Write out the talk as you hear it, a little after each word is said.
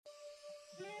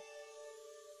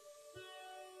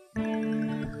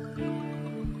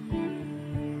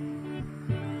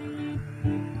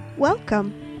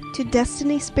Welcome to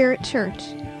Destiny Spirit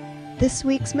Church. This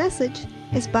week's message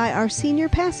is by our senior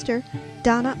pastor,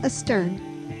 Donna Astern.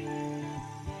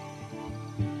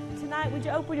 Tonight, would you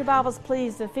open your Bibles,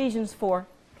 please, to Ephesians 4.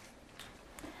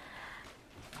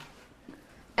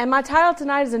 And my title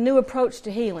tonight is A New Approach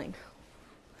to Healing.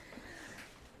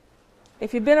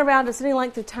 If you've been around us any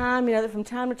length of time, you know that from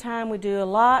time to time we do a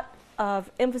lot of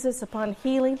emphasis upon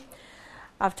healing.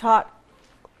 I've taught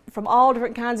from all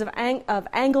different kinds of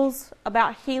angles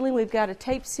about healing. We've got a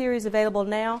tape series available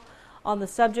now on the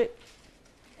subject.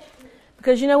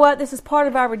 Because you know what? This is part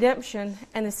of our redemption,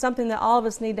 and it's something that all of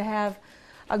us need to have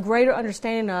a greater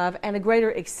understanding of and a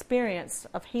greater experience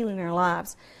of healing in our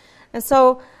lives. And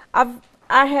so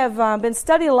I have been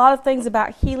studying a lot of things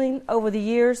about healing over the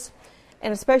years,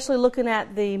 and especially looking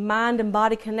at the mind and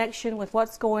body connection with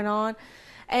what's going on.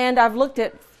 And I've looked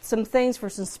at some things for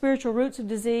some spiritual roots of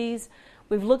disease.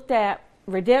 We've looked at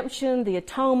redemption, the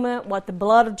atonement, what the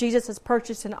blood of Jesus has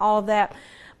purchased, and all of that.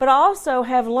 But I also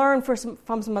have learned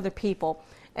from some other people.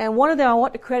 And one of them I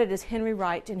want to credit is Henry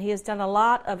Wright, and he has done a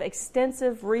lot of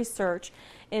extensive research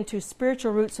into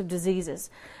spiritual roots of diseases.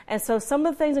 And so some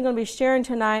of the things I'm going to be sharing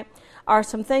tonight are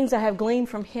some things I have gleaned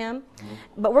from him.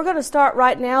 But we're going to start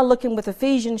right now looking with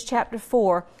Ephesians chapter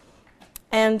 4.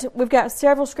 And we've got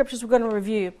several scriptures we're going to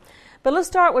review. But let's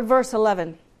start with verse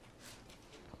 11.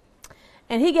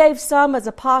 And he gave some as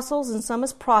apostles, and some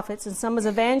as prophets, and some as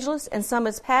evangelists, and some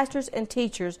as pastors and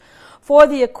teachers, for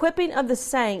the equipping of the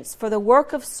saints, for the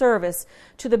work of service,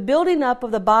 to the building up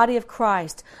of the body of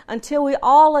Christ, until we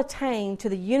all attain to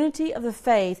the unity of the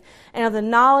faith and of the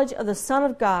knowledge of the Son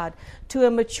of God, to a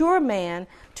mature man,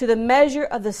 to the measure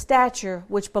of the stature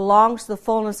which belongs to the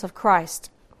fullness of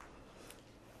Christ.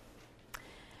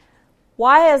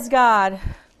 Why has God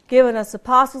given us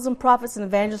apostles and prophets and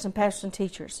evangelists and pastors and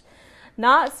teachers?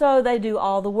 Not so they do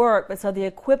all the work, but so they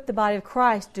equip the body of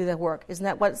Christ to do the work. Isn't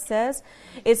that what it says?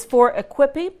 It's for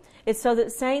equipping. It's so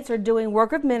that saints are doing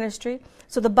work of ministry.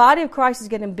 So the body of Christ is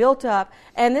getting built up.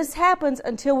 And this happens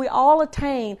until we all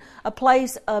attain a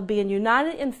place of being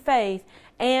united in faith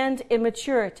and in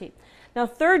maturity. Now,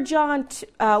 3 John 2,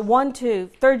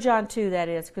 that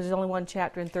is, because there's only one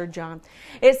chapter in 3 John.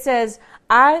 It says,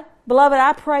 Beloved,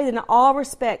 I pray that in all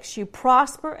respects you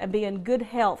prosper and be in good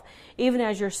health, even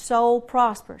as your soul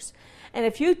prospers. And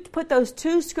if you put those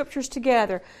two scriptures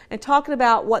together and talking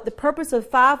about what the purpose of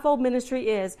fivefold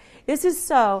ministry is, this is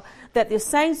so that the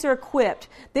saints are equipped.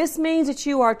 This means that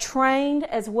you are trained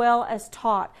as well as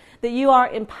taught, that you are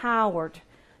empowered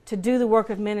to do the work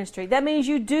of ministry. That means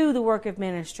you do the work of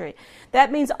ministry.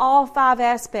 That means all five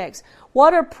aspects.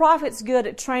 What are prophets good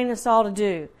at training us all to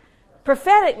do?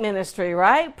 Prophetic ministry,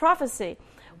 right? Prophecy.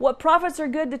 What prophets are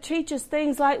good to teach us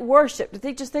things like worship, to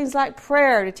teach us things like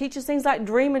prayer, to teach us things like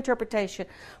dream interpretation.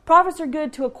 Prophets are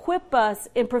good to equip us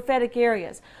in prophetic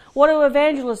areas. What do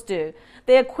evangelists do?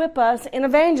 They equip us in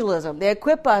evangelism. They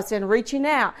equip us in reaching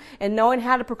out and knowing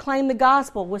how to proclaim the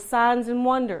gospel with signs and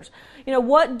wonders. You know,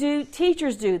 what do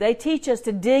teachers do? They teach us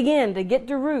to dig in, to get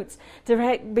to roots,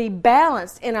 to be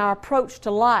balanced in our approach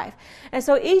to life. And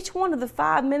so each one of the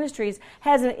five ministries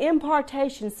has an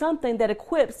impartation, something that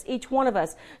equips each one of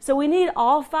us. So we need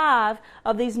all five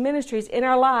of these ministries in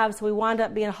our lives so we wind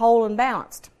up being whole and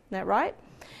balanced. Isn't that right?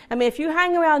 I mean, if you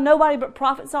hang around nobody but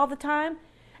prophets all the time,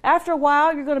 after a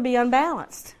while you're going to be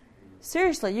unbalanced.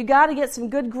 Seriously, you got to get some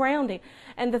good grounding.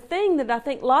 And the thing that I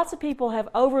think lots of people have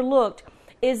overlooked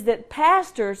is that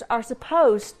pastors are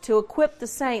supposed to equip the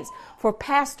saints for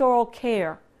pastoral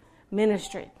care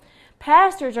ministry.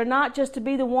 Pastors are not just to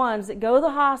be the ones that go to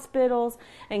the hospitals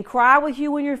and cry with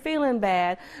you when you're feeling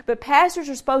bad, but pastors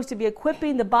are supposed to be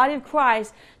equipping the body of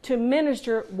Christ to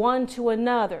minister one to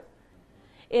another.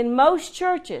 In most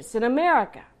churches in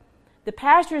America, the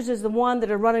pastors is the one that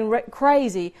are running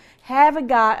crazy, haven't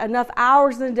got enough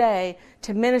hours in the day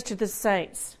to minister to the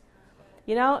saints.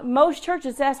 You know, most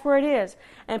churches, that's where it is.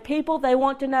 And people, they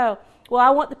want to know, well, I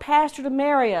want the pastor to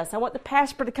marry us. I want the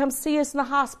pastor to come see us in the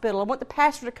hospital. I want the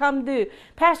pastor to come do.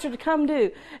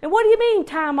 And what do you mean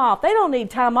time off? They don't need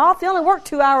time off. They only work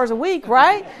 2 hours a week,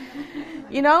 right?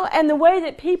 You know, and the way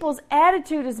that people's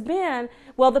attitude has been,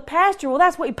 well, the pastor, well,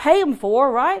 that's what you pay him for,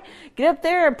 right? Get up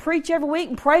there and preach every week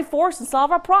and pray for us and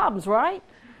solve our problems, right?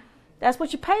 That's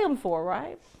what you pay him for,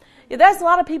 right? Yeah, that's a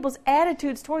lot of people's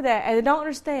attitudes toward that, and they don't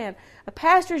understand. A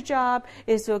pastor's job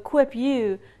is to equip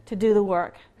you to do the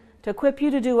work, to equip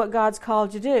you to do what God's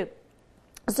called you to do.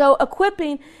 So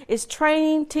equipping is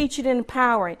training, teaching, and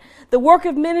empowering. The work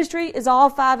of ministry is all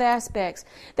 5 aspects.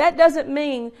 That doesn't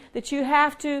mean that you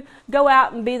have to go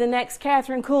out and be the next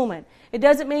Catherine Kuhlman. It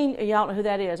doesn't mean, y'all know who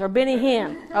that is, or Benny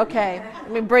Hinn. Okay,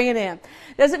 let me bring it in.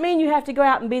 It doesn't mean you have to go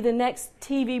out and be the next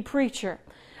TV preacher.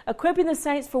 Equipping the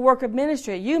saints for work of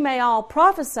ministry. You may all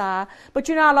prophesy, but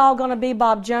you're not all going to be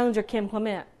Bob Jones or Kim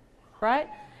Clement, right?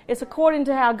 It's according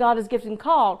to how God is gifted and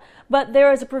called. But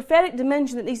there is a prophetic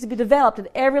dimension that needs to be developed in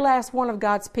every last one of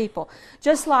God's people.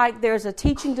 Just like there's a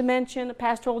teaching dimension, a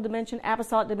pastoral dimension,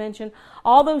 apostolic dimension,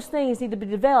 all those things need to be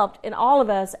developed in all of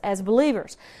us as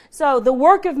believers. So the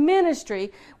work of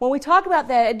ministry, when we talk about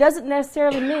that, it doesn't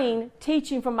necessarily mean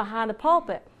teaching from behind a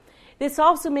pulpit. This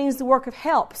also means the work of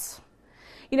helps.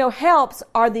 Helps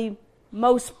are the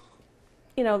most,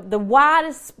 the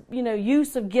widest,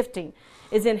 use of gifting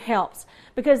is in helps.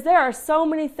 Because there are so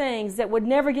many things that would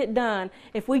never get done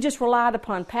if we just relied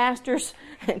upon pastors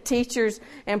and teachers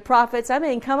and prophets. I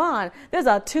mean, come on.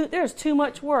 There's too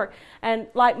much work. And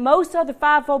like most other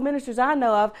fivefold ministers I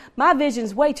know of, my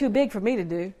vision's way too big for me to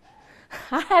do.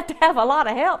 I have to have a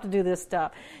lot of help to do this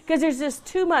stuff. Because there's just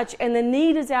too much, and the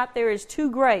need is out there is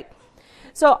too great.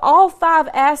 So all 5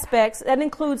 aspects, that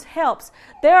includes helps.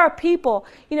 There are people,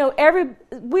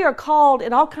 we are called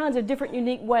in all kinds of different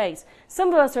unique ways. Some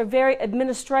of us are very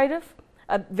administrative,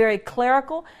 very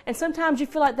clerical, and sometimes you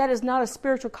feel like that is not a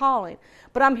spiritual calling.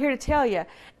 But I'm here to tell you,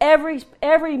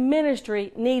 every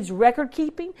ministry needs record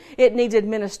keeping. It needs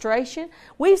administration.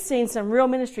 We've seen some real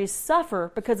ministries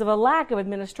suffer because of a lack of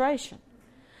administration.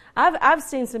 I've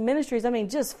seen some ministries,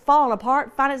 just falling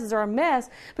apart. Finances are a mess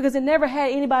because they never had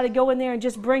anybody go in there and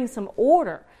just bring some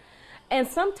order. And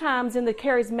sometimes in the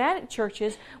charismatic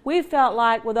churches, we felt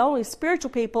like, the only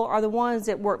spiritual people are the ones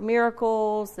that work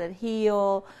miracles, that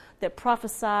heal, that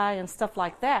prophesy, and stuff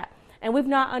like that. And we've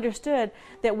not understood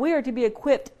that we are to be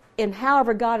equipped in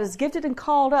however God has gifted and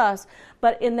called us,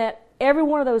 but in that every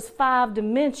one of those 5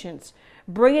 dimensions,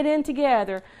 bring it in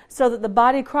together so that the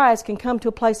body of Christ can come to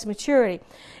a place of maturity.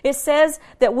 It says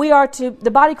that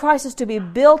the body of Christ is to be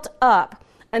built up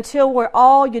until we're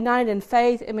all united in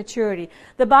faith and maturity.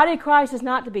 The body of Christ is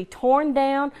not to be torn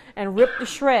down and ripped to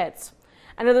shreds.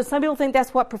 I know that some people think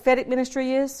that's what prophetic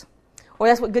ministry is, or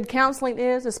that's what good counseling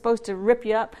is. It's supposed to rip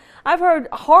you up. I've heard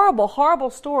horrible, horrible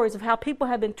stories of how people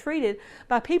have been treated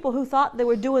by people who thought they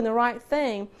were doing the right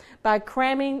thing by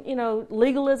cramming,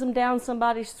 legalism down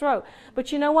somebody's throat.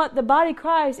 But you know what? The body of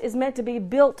Christ is meant to be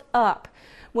built up.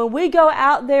 When we go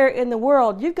out there in the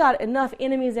world, you've got enough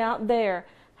enemies out there.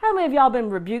 How many of y'all been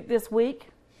rebuked this week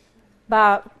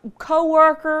by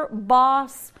coworker,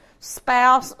 boss,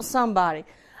 spouse, somebody?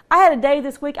 I had a day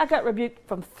this week, I got rebuked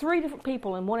from 3 different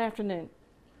people in one afternoon.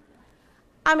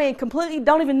 Completely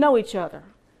don't even know each other.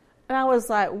 And I was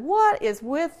like, what is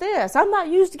with this? I'm not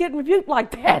used to getting rebuked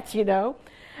like that,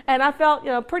 And I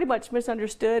felt, pretty much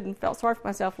misunderstood and felt sorry for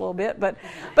myself a little bit. But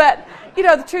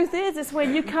the truth is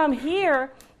when you come here,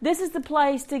 this is the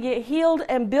place to get healed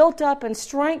and built up and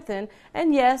strengthened,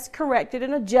 and yes, corrected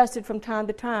and adjusted from time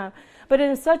to time, but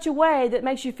in such a way that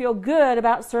makes you feel good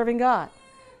about serving God.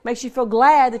 Makes you feel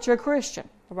glad that you're a Christian,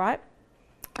 all right?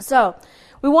 So,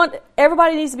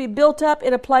 everybody needs to be built up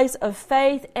in a place of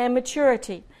faith and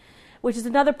maturity, which is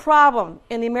another problem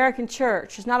in the American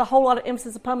church. There's not a whole lot of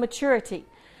emphasis upon maturity.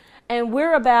 And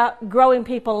we're about growing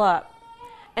people up.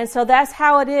 And so that's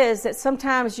how it is that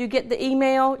sometimes you get the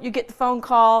email, you get the phone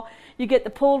call, you get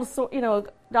the pull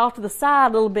off to the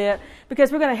side a little bit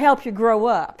because we're going to help you grow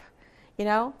up,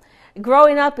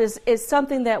 Growing up is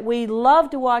something that we love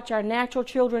to watch our natural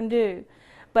children do.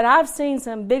 But I've seen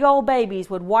some big old babies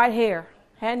with white hair,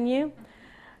 hadn't you?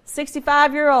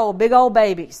 65-year-old big old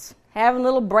babies having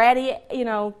little bratty,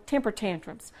 temper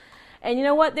tantrums. And you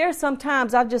know what? There's some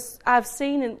times I've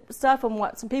seen stuff and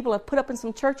what some people have put up in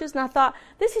some churches, and I thought,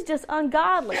 this is just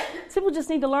ungodly. People just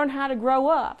need to learn how to grow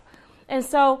up. And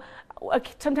so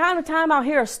from time to time I'll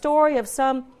hear a story of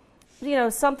something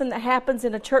that happens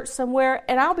in a church somewhere,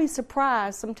 and I'll be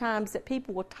surprised sometimes that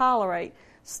people will tolerate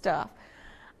stuff.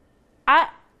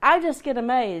 I just get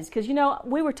amazed because,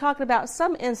 we were talking about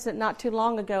some incident not too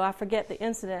long ago. I forget the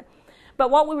incident. But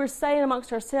what we were saying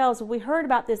amongst ourselves, we heard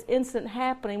about this incident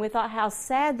happening. We thought how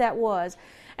sad that was.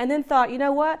 And then thought, you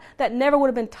know what? That never would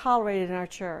have been tolerated in our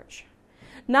church.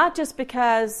 Not just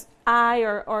because I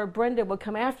or Brenda would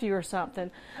come after you or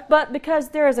something, but because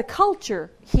there is a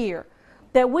culture here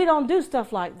that we don't do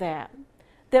stuff like that.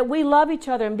 That we love each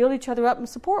other and build each other up and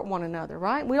support one another,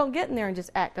 right? We don't get in there and just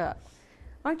act up.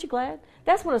 Aren't you glad?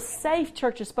 That's what a safe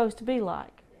church is supposed to be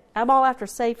like. I'm all after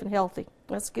safe and healthy.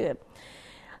 That's good.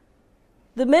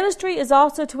 The ministry is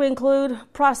also to include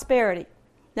prosperity.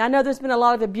 Now, I know there's been a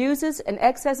lot of abuses and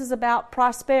excesses about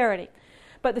prosperity.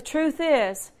 But the truth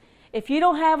is, if you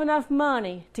don't have enough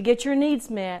money to get your needs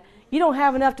met, you don't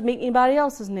have enough to meet anybody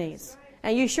else's needs.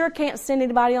 And you sure can't send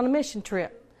anybody on a mission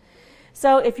trip.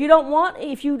 So if you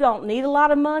don't need a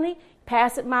lot of money,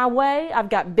 pass it my way. I've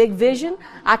got big vision.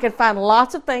 I can find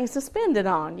lots of things to spend it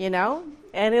on,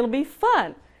 and it'll be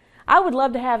fun. I would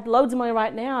love to have loads of money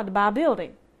right now to buy a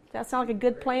building. Does that sound like a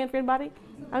good plan for anybody?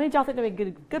 I mean, y'all think that'd be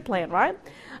a good plan, right?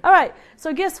 All right,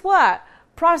 so guess what?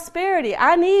 Prosperity.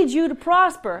 I need you to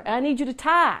prosper. I need you to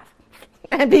tithe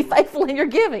and be faithful in your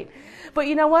giving. But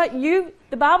you know what?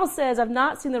 The Bible says, I've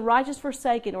not seen the righteous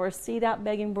forsaken or a seed out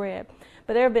begging bread.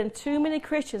 But there have been too many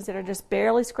Christians that are just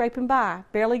barely scraping by,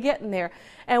 barely getting there.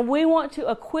 And we want to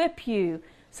equip you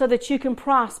so that you can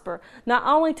prosper. Not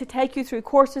only to take you through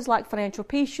courses like Financial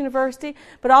Peace University,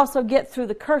 but also get through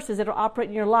the curses that are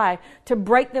operating in your life, to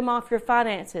break them off your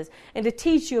finances, and to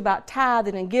teach you about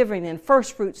tithing and giving and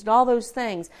first fruits and all those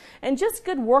things. And just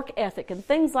good work ethic and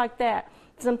things like that.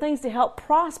 Some things to help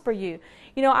prosper you.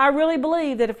 I really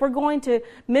believe that if we're going to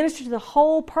minister to the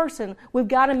whole person, we've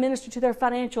got to minister to their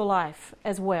financial life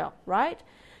as well, right?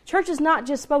 Church is not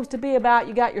just supposed to be about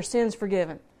you got your sins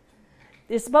forgiven.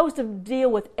 It's supposed to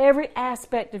deal with every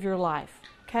aspect of your life,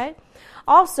 okay?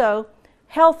 Also,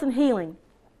 health and healing.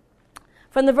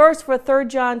 From the verse for 3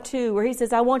 John 2, where he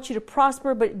says, I want you to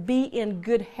prosper, but be in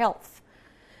good health.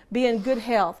 Be in good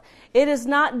health. It is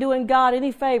not doing God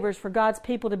any favors for God's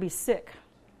people to be sick.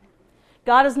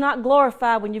 God is not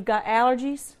glorified when you've got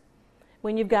allergies,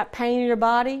 when you've got pain in your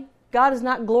body. God is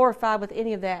not glorified with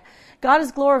any of that. God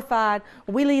is glorified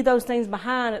when we leave those things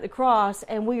behind at the cross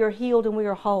and we are healed and we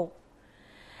are whole.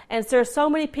 And so there are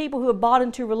so many people who have bought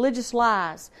into religious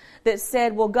lies that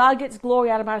said, well, God gets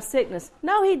glory out of my sickness.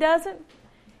 No, He doesn't.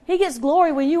 He gets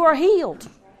glory when you are healed.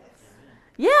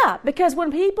 Yeah, because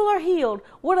when people are healed,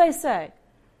 what do they say?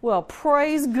 Well,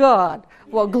 praise God.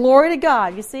 Well, glory to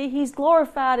God. You see, He's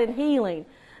glorified in healing,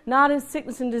 not in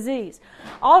sickness and disease.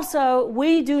 Also,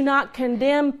 we do not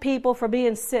condemn people for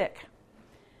being sick.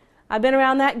 I've been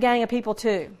around that gang of people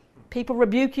too. People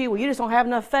rebuke you, well, you just don't have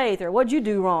enough faith, or what'd you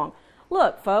do wrong?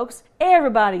 Look, folks,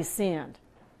 everybody's sinned.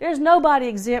 There's nobody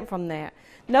exempt from that.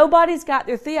 Nobody's got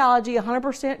their theology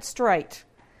 100% straight.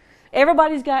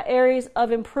 Everybody's got areas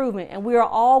of improvement, and we are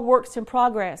all works in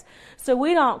progress. So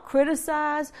we don't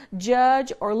criticize,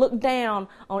 judge, or look down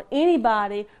on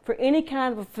anybody for any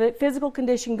kind of a physical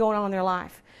condition going on in their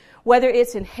life, whether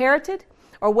it's inherited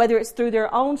or whether it's through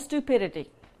their own stupidity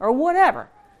or whatever.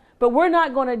 But we're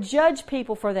not going to judge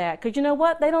people for that, because you know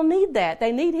what? They don't need that.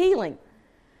 They need healing.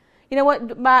 You know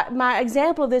what? My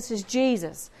example of this is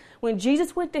Jesus. When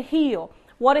Jesus went to heal,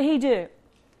 what did He do?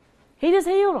 He just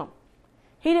healed them.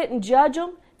 He didn't judge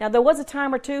them. Now, there was a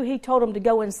time or two He told them to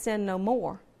go and sin no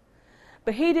more.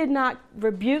 But He did not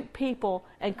rebuke people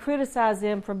and criticize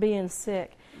them for being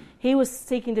sick. He was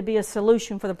seeking to be a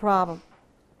solution for the problem.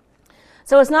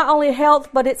 So it's not only health,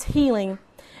 but it's healing.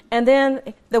 And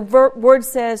then the word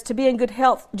says to be in good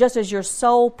health just as your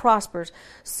soul prospers.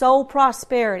 Soul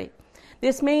prosperity.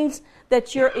 This means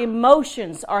that your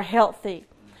emotions are healthy,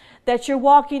 that you're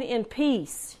walking in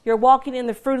peace, you're walking in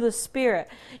the fruit of the Spirit.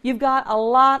 You've got a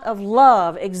lot of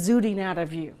love exuding out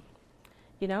of you,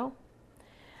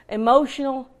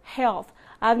 Emotional health.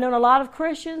 I've known a lot of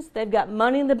Christians, they've got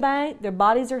money in the bank, their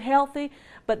bodies are healthy,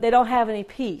 but they don't have any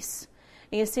peace.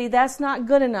 And you see, that's not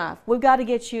good enough. We've got to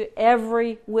get you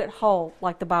every whit whole,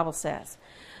 like the Bible says.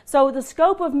 So the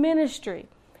scope of ministry,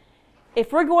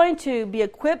 if we're going to be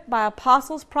equipped by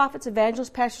apostles, prophets, evangelists,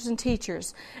 pastors, and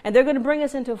teachers, and they're going to bring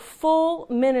us into full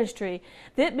ministry,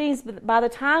 that means by the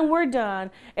time we're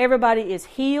done, everybody is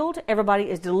healed, everybody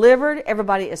is delivered,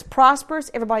 everybody is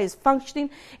prosperous, everybody is functioning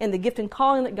in the gift and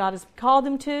calling that God has called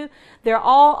them to. They're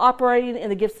all operating in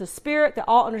the gifts of the Spirit. They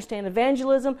all understand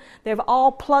evangelism. They've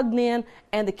all plugged in,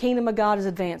 and the kingdom of God is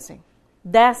advancing.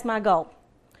 That's my goal.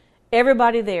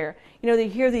 Everybody there. They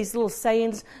hear these little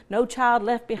sayings, no child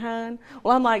left behind.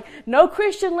 Well, I'm like, no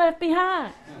Christian left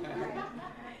behind.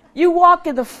 You walk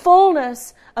in the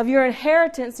fullness of your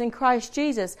inheritance in Christ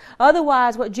Jesus.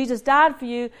 Otherwise, what Jesus died for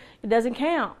you, it doesn't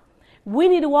count. We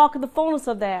need to walk in the fullness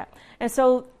of that. And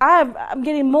so I'm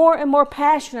getting more and more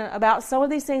passionate about some of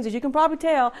these things, as you can probably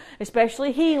tell,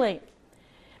 especially healing.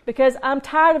 Because I'm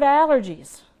tired of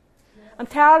allergies. I'm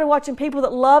tired of watching people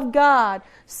that love God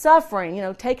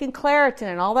suffering, taking Claritin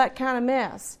and all that kind of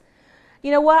mess.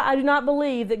 You know what? I do not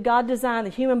believe that God designed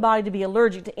the human body to be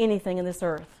allergic to anything in this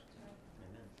earth.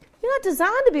 You're not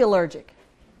designed to be allergic.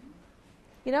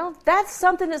 That's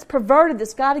something that's perverted,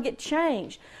 that's got to get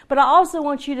changed. But I also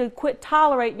want you to quit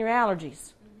tolerating your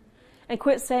allergies And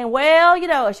quit saying, well,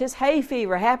 it's just hay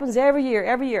fever. It happens every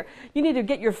year. You need to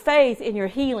get your faith in your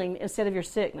healing instead of your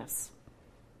sickness.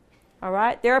 All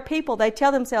right? There are people, they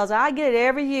tell themselves, I get it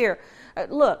every year.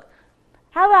 Look,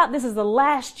 how about this is the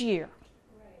last year?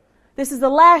 This is the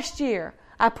last year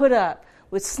I put up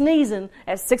with sneezing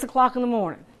at 6 o'clock in the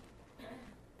morning.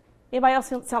 Anybody else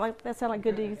sound like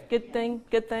good thing?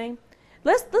 Good thing?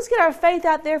 Let's get our faith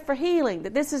out there for healing.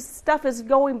 That stuff is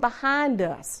going behind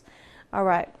us. All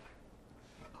right.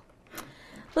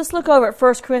 Let's look over at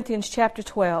 1 Corinthians chapter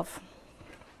 12.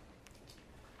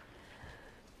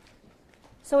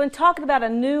 So in talking about a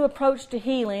new approach to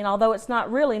healing, although it's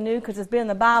not really new because it's been in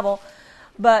the Bible,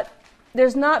 but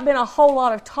there's not been a whole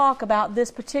lot of talk about this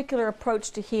particular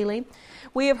approach to healing.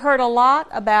 We have heard a lot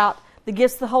about the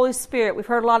gifts of the Holy Spirit. We've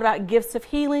heard a lot about gifts of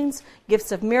healings,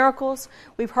 gifts of miracles.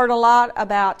 We've heard a lot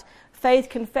about faith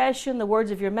confession, the words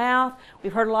of your mouth.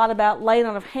 We've heard a lot about laying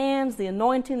on of hands, the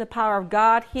anointing, the power of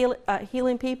God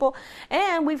healing people.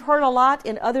 And we've heard a lot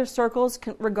in other circles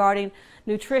regarding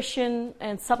nutrition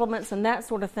and supplements and that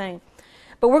sort of thing.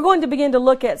 But we're going to begin to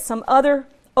look at some other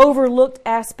overlooked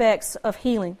aspects of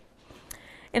healing.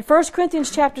 In 1 Corinthians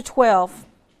chapter 12,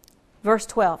 verse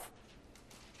 12.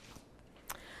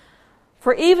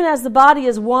 For even as the body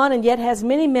is one and yet has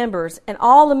many members, and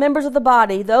all the members of the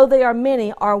body, though they are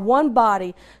many, are one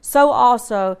body, so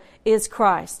also is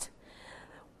Christ.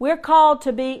 We're called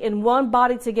to be in one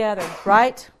body together,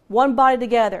 right? One body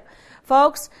together.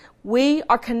 Folks, we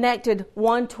are connected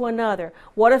one to another.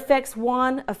 What affects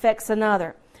one affects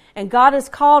another. And God has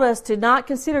called us to not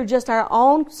consider just our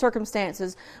own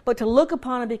circumstances, but to look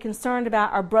upon and be concerned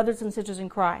about our brothers and sisters in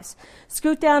Christ.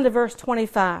 Scoot down to verse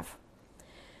 25.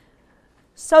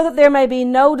 So that there may be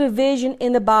no division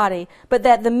in the body, but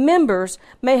that the members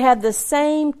may have the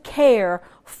same care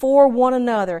for one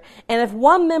another. And if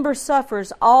one member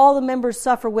suffers, all the members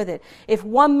suffer with it. If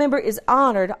one member is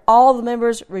honored, all the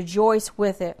members rejoice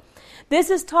with it. This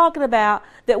is talking about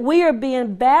that we are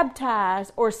being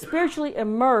baptized or spiritually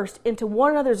immersed into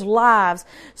one another's lives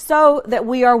so that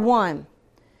we are one.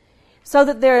 So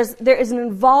that there is an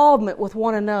involvement with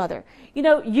one another.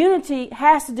 Unity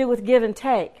has to do with give and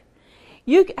take.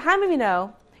 How many of you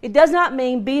know it does not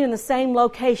mean being in the same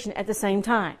location at the same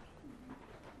time?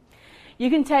 You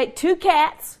can take two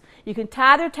cats, you can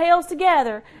tie their tails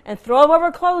together and throw them over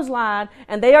a clothesline,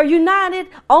 and they are united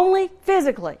only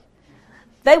physically.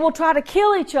 They will try to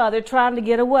kill each other trying to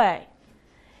get away.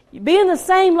 Being in the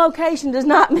same location does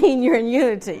not mean you're in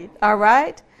unity, all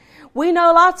right? We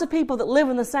know lots of people that live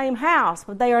in the same house,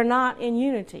 but they are not in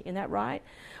unity. Isn't that right?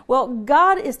 Well,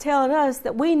 God is telling us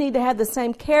that we need to have the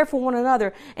same care for one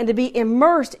another and to be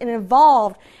immersed and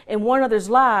involved in one another's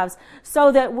lives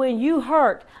so that when you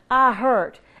hurt, I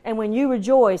hurt, and when you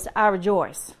rejoice, I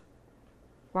rejoice.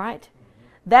 Right?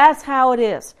 That's how it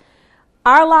is.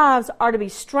 Our lives are to be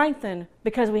strengthened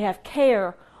because we have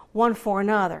care one for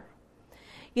another.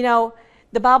 The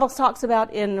Bible talks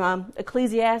about in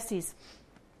Ecclesiastes,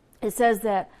 it says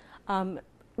that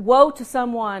woe to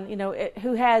someone,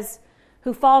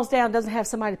 who falls down, doesn't have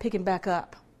somebody to pick him back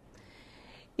up.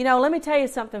 Let me tell you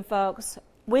something, folks.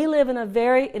 We live in a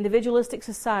very individualistic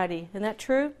society. Isn't that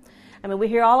true? We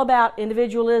hear all about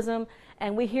individualism,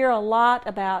 and we hear a lot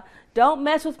about, don't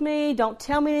mess with me, don't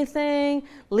tell me anything,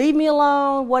 leave me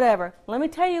alone, whatever. Let me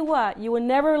tell you what, you were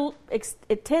never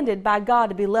intended by God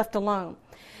to be left alone.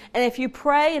 And if you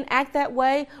pray and act that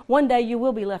way, one day you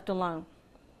will be left alone.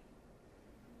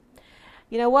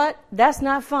 You know what? That's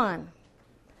not fun.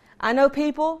 I know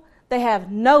people, they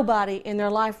have nobody in their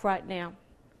life right now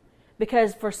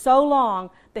because for so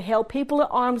long they held people at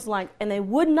arm's length and they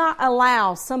would not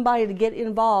allow somebody to get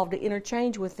involved, to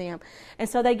interchange with them. And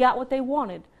so they got what they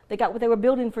wanted. They got what they were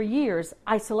building for years,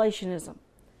 isolationism.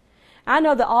 I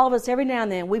know that all of us, every now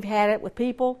and then, we've had it with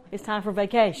people, it's time for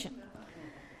vacation.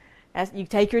 As you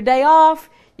take your day off,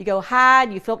 you go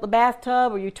hide, you fill up the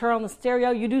bathtub, or you turn on the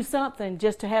stereo, you do something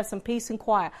just to have some peace and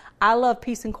quiet. I love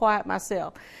peace and quiet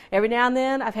myself. Every now and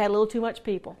then, I've had a little too much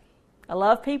people. I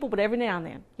love people, but every now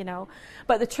and then,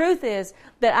 But the truth is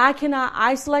that I cannot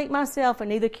isolate myself, and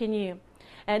neither can you.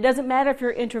 And it doesn't matter if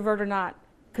you're an introvert or not,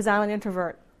 because I'm an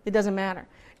introvert. It doesn't matter.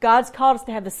 God's called us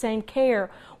to have the same care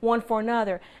one for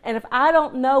another. And if I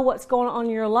don't know what's going on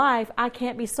in your life, I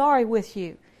can't be sorry with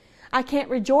you. I can't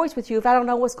rejoice with you if I don't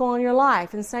know what's going on in your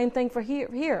life. And same thing for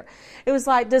here. It was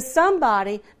like, does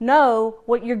somebody know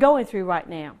what you're going through right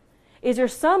now? Is there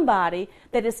somebody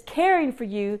that is caring for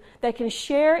you that can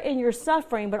share in your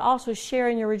suffering but also share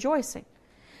in your rejoicing?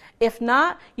 If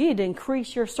not, you need to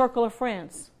increase your circle of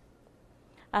friends.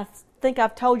 I think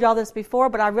I've told y'all this before,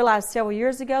 but I realized several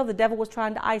years ago the devil was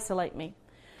trying to isolate me.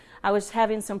 I was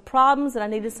having some problems that I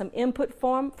needed some input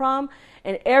from,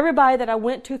 and everybody that I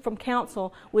went to from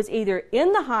counsel was either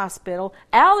in the hospital,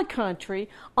 out of the country,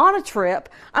 on a trip.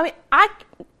 I mean,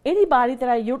 anybody that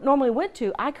I normally went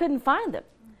to, I couldn't find them.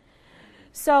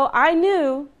 So I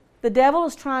knew the devil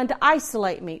is trying to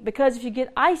isolate me, because if you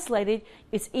get isolated,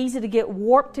 it's easy to get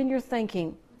warped in your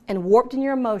thinking and warped in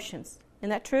your emotions. Isn't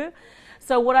that true?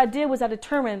 So what I did was I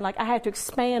determined, I have to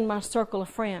expand my circle of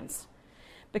friends.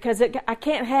 Because I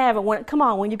can't have it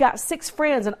when you've got 6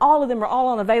 friends and all of them are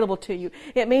all unavailable to you,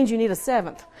 it means you need a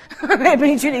 7th. It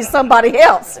means you need somebody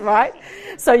else, right?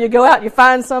 So you go out and you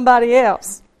find somebody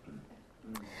else.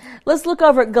 Let's look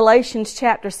over at Galatians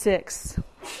chapter 6.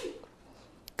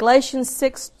 Galatians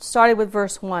 6, starting with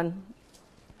verse 1.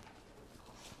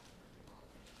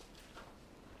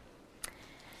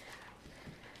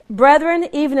 Brethren,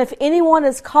 even if anyone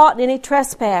is caught in any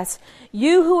trespass,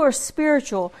 you who are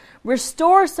spiritual,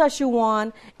 restore such a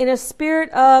one in a spirit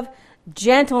of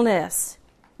gentleness.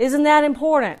 Isn't that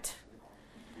important?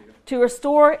 To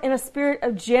restore in a spirit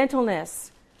of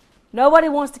gentleness. Nobody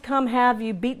wants to come have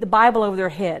you beat the Bible over their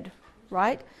head,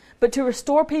 right? But to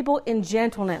restore people in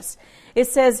gentleness. It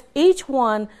says, each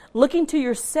one looking to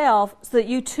yourself so that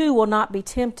you too will not be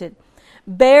tempted.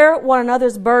 Bear one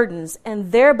another's burdens,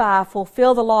 and thereby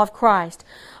fulfill the law of Christ.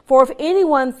 For if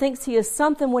anyone thinks he is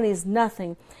something when he is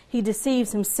nothing, he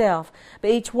deceives himself.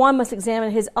 But each one must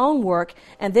examine his own work,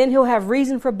 and then he'll have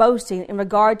reason for boasting in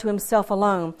regard to himself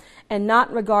alone, and not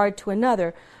in regard to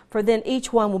another, for then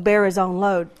each one will bear his own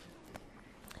load.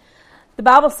 The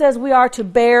Bible says we are to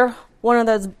bear one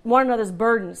another's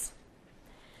burdens.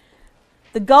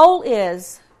 The goal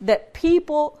is that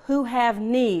people who have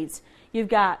needs, you've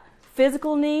got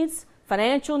physical needs,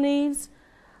 financial needs,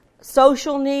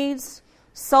 social needs,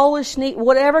 soulish needs,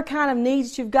 whatever kind of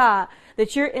needs you've got,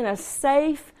 that you're in a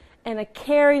safe and a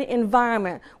caring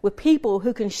environment with people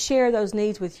who can share those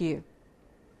needs with you.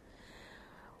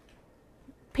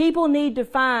 People need to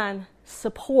find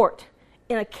support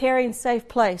in a caring, safe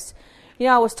place. You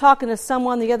know, I was talking to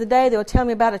someone the other day. They were telling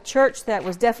me about a church that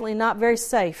was definitely not very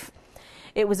safe.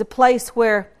 It was a place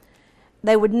where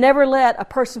they would never let a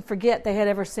person forget they had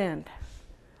ever sinned.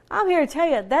 I'm here to tell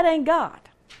you, that ain't God.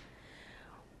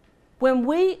 When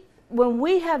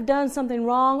we have done something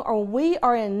wrong or we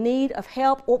are in need of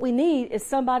help, what we need is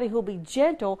somebody who will be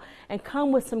gentle and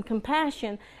come with some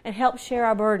compassion and help share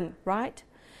our burden, right?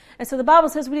 And so the Bible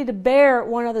says we need to bear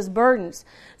one another's burdens.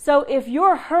 So if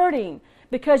you're hurting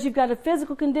because you've got a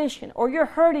physical condition, or you're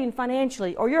hurting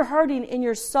financially, or you're hurting in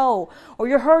your soul, or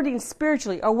you're hurting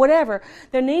spiritually, or whatever,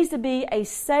 there needs to be a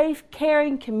safe,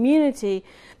 caring community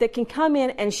that can come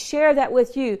in and share that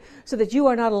with you so that you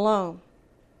are not alone.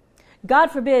 God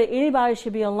forbid anybody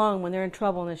should be alone when they're in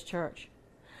trouble in this church.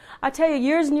 I tell you,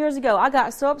 years and years ago, I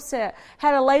got so upset.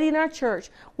 Had a lady in our church,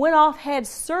 went off, had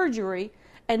surgery,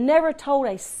 and never told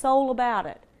a soul about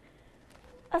it.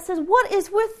 I said, what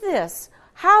is with this?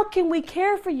 How can we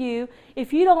care for you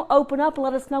if you don't open up and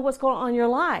let us know what's going on in your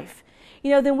life? You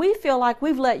know, then we feel like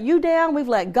we've let you down, we've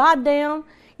let God down.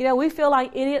 You know, we feel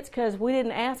like idiots because we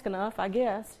didn't ask enough, I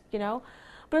guess, you know.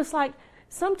 But it's like,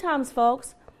 sometimes,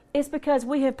 folks, it's because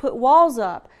we have put walls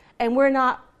up and we're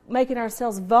not making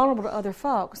ourselves vulnerable to other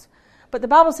folks. But the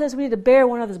Bible says we need to bear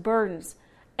one another's burdens.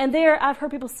 And there, I've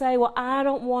heard people say, well, I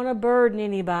don't want to burden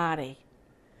anybody.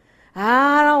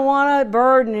 I don't want to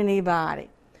burden anybody.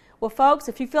 Well, folks,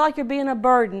 if you feel like you're being a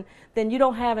burden, then you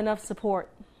don't have enough support.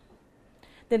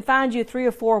 Then find you 3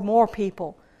 or 4 more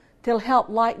people to help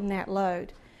lighten that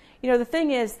load. You know, the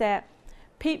thing is that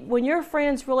when your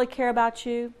friends really care about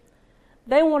you,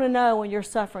 they want to know when you're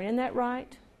suffering. Isn't that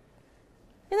right?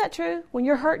 Isn't that true? When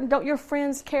you're hurting, don't your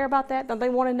friends care about that? Don't they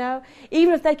want to know?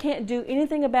 Even if they can't do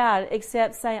anything about it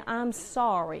except say, I'm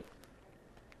sorry.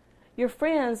 Your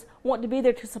friends want to be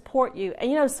there to support you.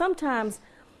 And you know, sometimes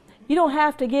you don't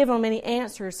have to give them any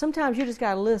answers. Sometimes you just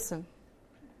got to listen.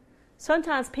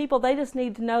 Sometimes people, they just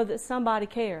need to know that somebody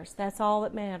cares. That's all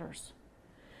that matters.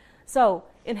 So,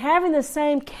 in having the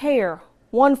same care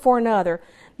one for another,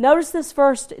 notice this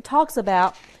verse talks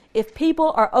about if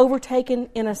people are overtaken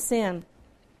in a sin.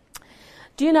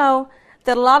 Do you know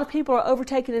that a lot of people are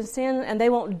overtaken in sin and they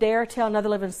won't dare tell another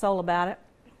living soul about it?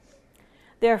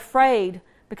 They're afraid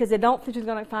because they don't think they're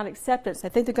going to find acceptance. They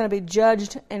think they're going to be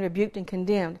judged and rebuked and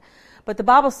condemned. But the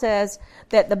Bible says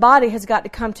that the body has got to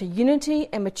come to unity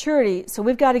and maturity, so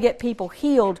we've got to get people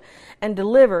healed and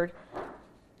delivered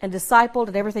and discipled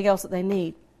and everything else that they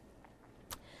need.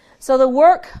 So the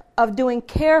work of doing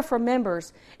care for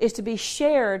members is to be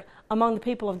shared among the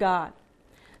people of God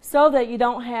so that you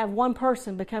don't have one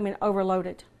person becoming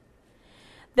overloaded.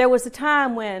 There was a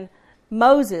time when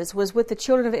Moses was with the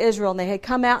children of Israel, and they had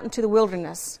come out into the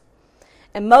wilderness.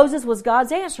 And Moses was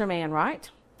God's answer man, right?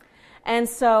 And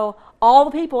so all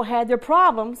the people had their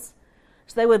problems,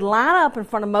 so they would line up in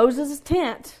front of Moses'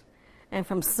 tent, and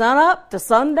from sun up to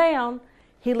sundown,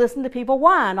 he listened to people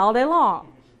whine all day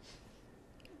long.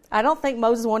 I don't think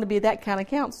Moses wanted to be that kind of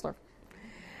counselor.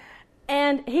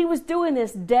 And he was doing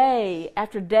this day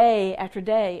after day after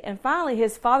day. And finally,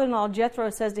 his father-in-law, Jethro,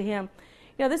 says to him,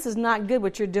 this is not good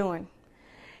what you're doing.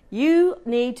 You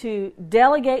need to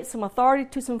delegate some authority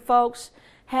to some folks,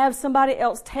 have somebody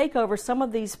else take over some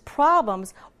of these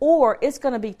problems, or it's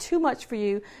going to be too much for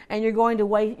you and you're going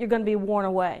to be worn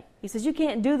away. He says, you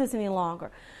can't do this any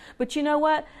longer. But you know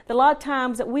what? A lot of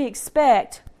times that we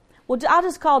expect, well, I'll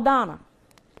just call Donna.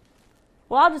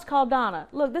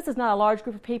 Look, this is not a large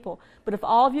group of people, but if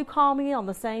all of you call me on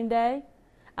the same day,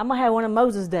 I'm going to have one of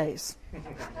Moses' days.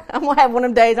 I'm going to have one of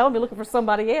them days. I'm going to be looking for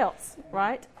somebody else,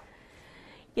 right?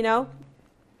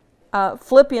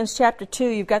 Philippians chapter 2,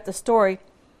 you've got the story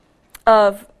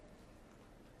of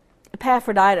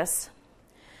Epaphroditus.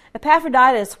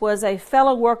 Epaphroditus was a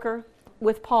fellow worker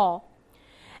with Paul.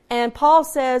 And Paul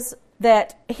says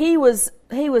that he was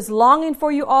longing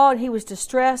for you all, and he was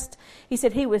distressed. He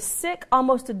said he was sick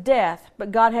almost to death,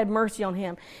 but God had mercy on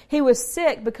him. He was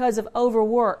sick because of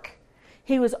overwork.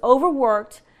 He was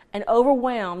overworked and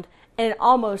overwhelmed, and it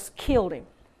almost killed him.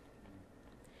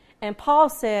 And Paul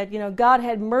said, God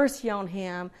had mercy on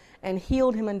him and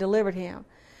healed him and delivered him.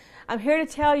 I'm here to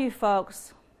tell you,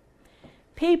 folks,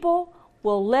 people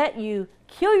will let you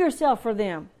kill yourself for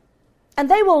them, and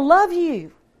they will love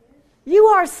you. You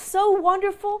are so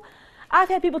wonderful. I've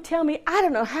had people tell me, I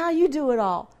don't know how you do it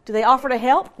all. Do they offer to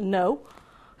help? No.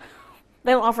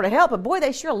 They don't offer to help, but boy,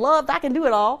 they sure love, I can do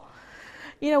it all.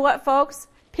 You know what, folks?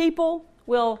 People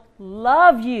will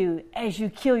love you as you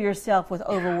kill yourself with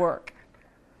overwork.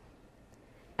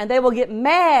 And they will get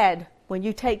mad when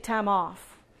you take time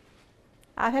off.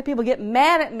 I've had people get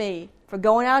mad at me for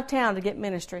going out of town to get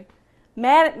ministry.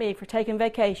 Mad at me for taking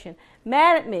vacation.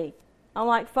 Mad at me. I'm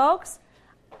like, folks,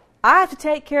 I have to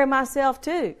take care of myself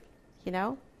too,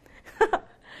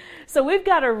 So we've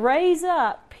got to raise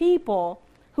up people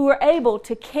who are able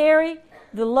to carry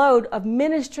the load of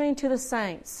ministering to the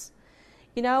saints.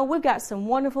 We've got some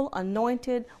wonderful,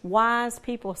 anointed, wise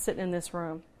people sitting in this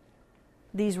room.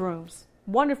 These rooms.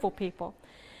 Wonderful people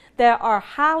that are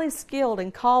highly skilled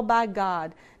and called by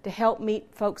God to help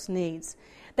meet folks' needs.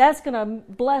 That's going to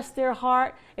bless their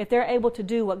heart if they're able to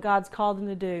do what God's called them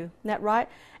to do. Isn't that right?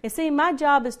 And see, my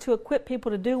job is to equip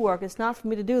people to do work. It's not for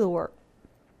me to do the work.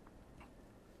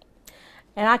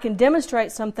 And I can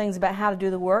demonstrate some things about how to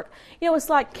do the work. It's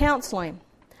like counseling.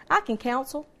 I can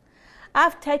counsel.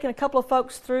 I've taken a couple of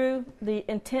folks through the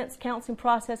intense counseling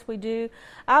process we do.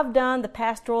 I've done the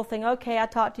pastoral thing. Okay, I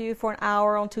talked to you for an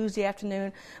hour on Tuesday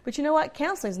afternoon. But you know what?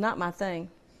 Counseling is not my thing.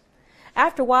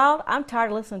 After a while, I'm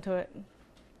tired of listening to it.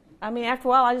 After a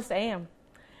while, I just am.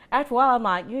 After a while, I'm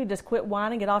like, you need to just quit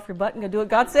whining, get off your butt, and go do what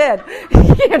God said.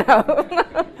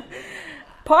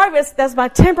 Part of it, that's my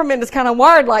temperament is kind of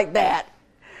wired like that.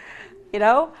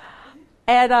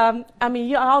 And,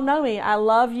 you all know me. I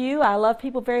love you. I love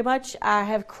people very much. I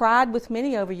have cried with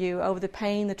many over you, over the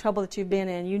pain, the trouble that you've been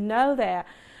in. You know that.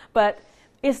 But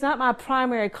it's not my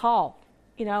primary call.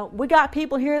 We got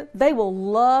people here, they will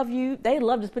love you. They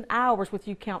love to spend hours with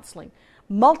you counseling.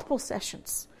 Multiple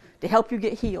sessions to help you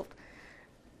get healed.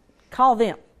 Call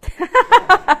them.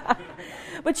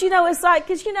 But, it's like,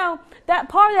 because, that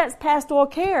part of that's pastoral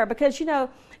care because,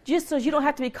 just so you don't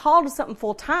have to be called to something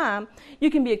full time,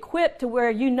 you can be equipped to where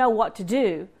you know what to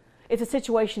do if a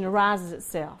situation arises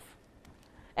itself.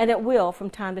 And it will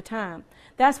from time to time.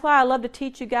 That's why I love to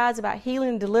teach you guys about healing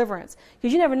and deliverance,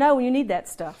 because you never know when you need that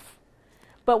stuff.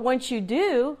 But once you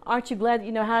do, aren't you glad that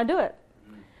you know how to do it?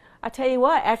 I tell you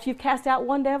what, after you've cast out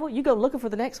one devil, you go looking for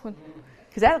the next one.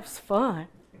 Because that was fun,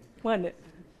 wasn't it?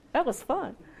 That was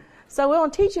fun. So we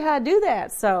want to teach you how to do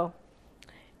that. So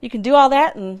you can do all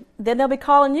that, and then they'll be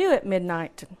calling you at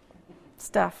midnight and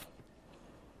stuff.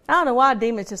 I don't know why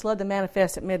demons just love to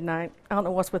manifest at midnight. I don't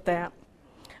know what's with that.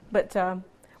 But, the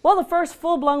first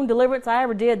full-blown deliverance I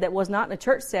ever did that was not in a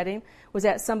church setting was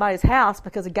at somebody's house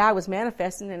because a guy was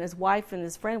manifesting and his wife and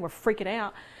his friend were freaking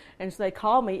out. And so they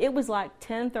called me. It was like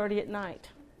 10:30 at night.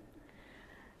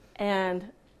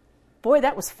 And, boy,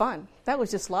 that was fun. That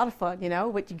was just a lot of fun,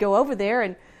 But you go over there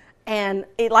and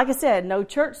it, like I said, no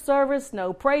church service,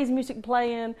 no praise music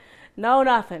playing, no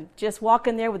nothing. Just walk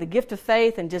in there with the gift of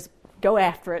faith and just go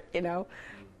after it,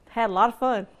 Had a lot of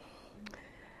fun.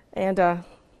 And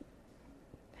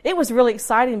it was really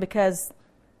exciting because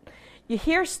you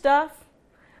hear stuff,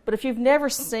 but if you've never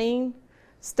seen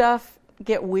stuff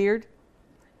get weird,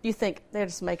 you think they're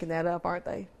just making that up, aren't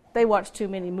they? They watch too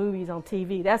many movies on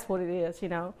TV. That's what it is, you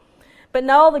know. But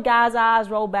no, the guy's eyes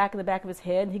rolled back in the back of his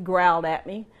head, and he growled at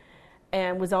me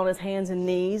and was on his hands and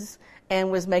knees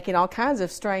and was making all kinds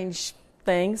of strange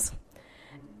things.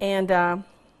 And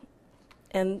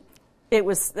it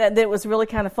was really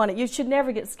kind of funny. You should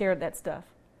never get scared of that stuff.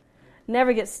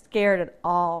 Never get scared at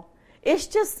all. It's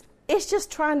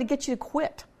just trying to get you to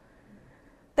quit.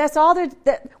 That's all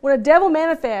when a devil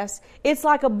manifests, it's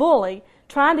like a bully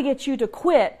trying to get you to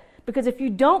quit, because if you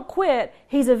don't quit,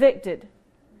 he's evicted.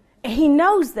 And he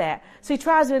knows that. So he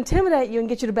tries to intimidate you and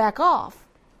get you to back off.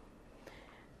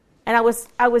 And I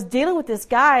was dealing with this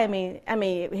guy. I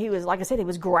mean, he was, like I said, he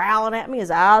was growling at me.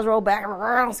 His eyes rolled back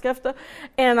and scuffed up.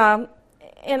 And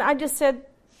I just said,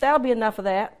 that'll be enough of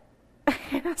that.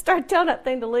 And I started telling that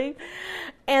thing to leave.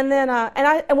 And then,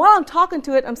 and while I'm talking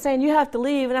to it, I'm saying, you have to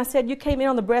leave. And I said, you came in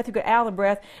on the breath, you got out on the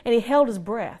breath. And he held his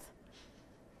breath.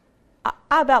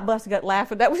 I about busted gut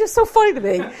laughing. That was just so funny to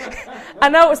me. I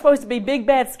know it was supposed to be big,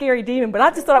 bad, scary demon, but I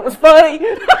just thought it was funny.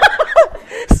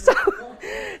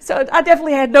 So I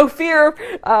definitely had no fear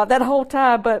that whole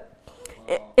time, but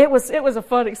it was a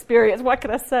fun experience. What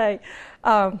can I say?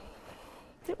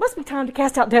 It must be time to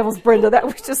cast out devils, Brenda. That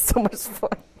was just so much fun.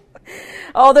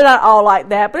 Oh, they're not all like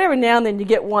that, but every now and then you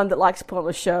get one that likes to put on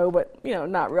a show, but, you know,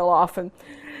 not real often.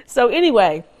 So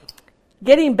anyway,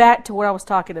 getting back to what I was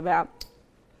talking about.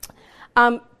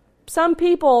 Some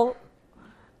people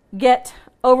get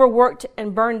overworked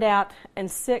and burned out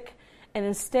and sick, and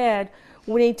instead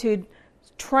we need to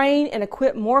train and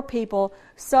equip more people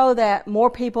so that more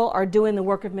people are doing the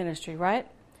work of ministry, right?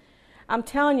 I'm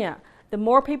telling you, the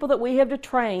more people that we have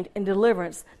trained in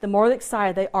deliverance, the more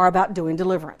excited they are about doing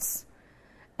deliverance.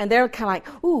 And they're kind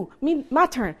of like, ooh, my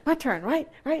turn, right?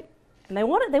 And they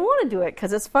want to do it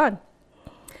because it's fun.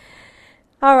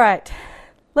 All right,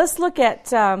 let's look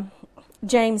at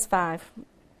James 5.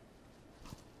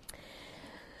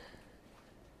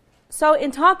 So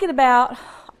in talking about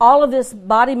all of this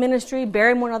body ministry,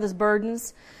 bearing one another's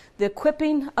burdens, the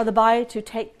equipping of the body to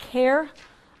take care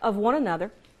of one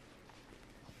another,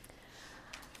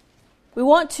 we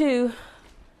want to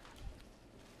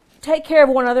take care of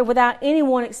one another without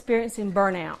anyone experiencing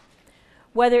burnout.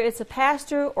 Whether it's a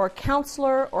pastor or a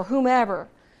counselor or whomever,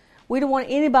 we don't want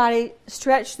anybody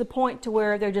stretched to the point to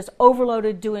where they're just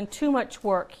overloaded doing too much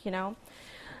work, you know.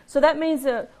 So that means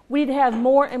that we'd have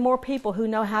more and more people who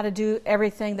know how to do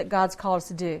everything that God's called us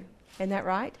to do. Isn't that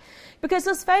right? Because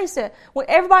let's face it, when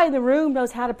everybody in the room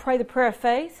knows how to pray the prayer of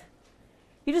faith,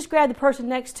 you just grab the person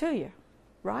next to you,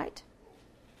 right?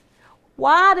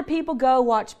 Why do people go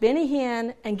watch Benny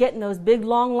Hinn and get in those big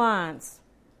long lines?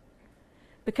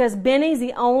 Because Benny's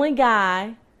the only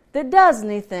guy that does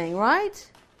anything,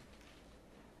 right?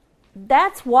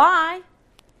 That's why.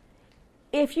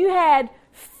 If you had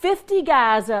 50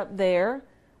 guys up there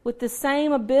with the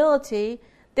same ability,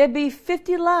 there'd be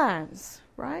 50 lines,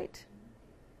 right?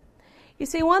 You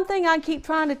see, one thing I keep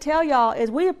trying to tell y'all is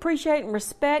we appreciate and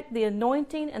respect the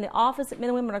anointing and the office that men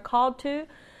and women are called to,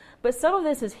 but some of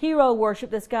this is hero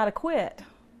worship that's got to quit.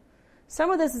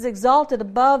 Some of this is exalted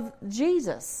above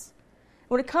Jesus.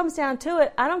 When it comes down to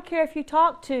it, I don't care if you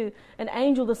talk to an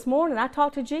angel this morning. I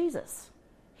talked to Jesus.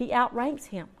 He outranks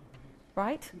him,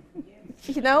 right?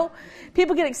 You know,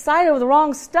 people get excited over the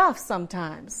wrong stuff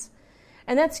sometimes.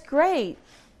 And that's great.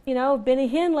 You know, Benny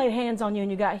Hinn laid hands on you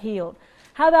and you got healed.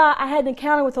 How about I had an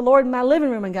encounter with the Lord in my living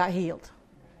room and got healed,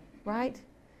 right?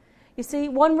 You see,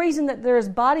 one reason that there is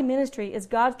body ministry is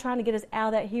God's trying to get us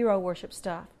out of that hero worship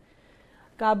stuff.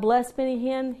 God bless Benny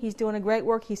Hinn. He's doing a great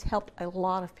work. He's helped a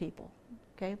lot of people.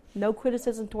 Okay? No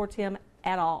criticism towards him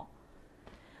at all.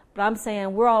 But I'm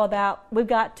saying we've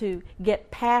got to get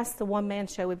past the one-man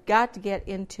show. We've got to get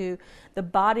into the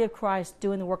body of Christ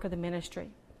doing the work of the ministry.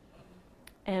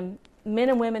 And men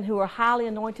and women who are highly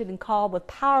anointed and called with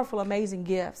powerful, amazing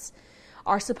gifts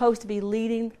are supposed to be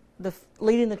leading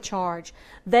the charge.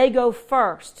 They go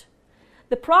first.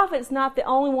 The prophet's not the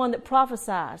only one that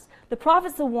prophesies. The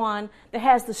prophet's the one that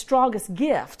has the strongest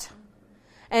gift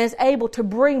and is able to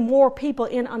bring more people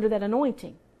in under that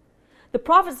anointing. The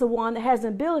prophet's the one that has the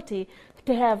ability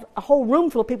to have a whole room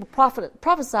full of people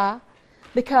prophesy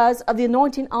because of the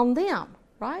anointing on them,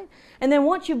 right? And then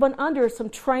once you've been under some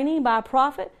training by a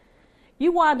prophet,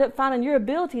 you wind up finding your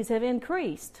abilities have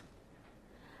increased.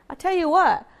 I tell you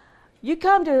what, you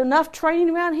come to enough training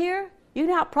around here, you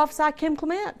can out-prophesy Kim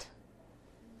Clement.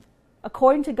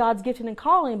 According to God's gifting and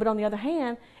calling, but on the other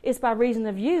hand, it's by reason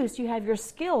of use you have your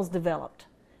skills developed.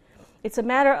 It's a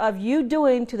matter of you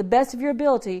doing to the best of your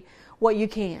ability what you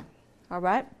can. All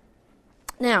right?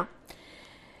 Now,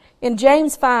 In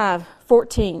James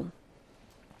 5:14,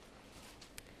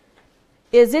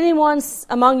 is anyone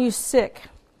among you sick?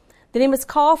 Then he must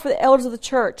call for the elders of the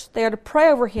church. They are to pray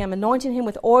over him, anointing him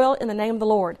with oil in the name of the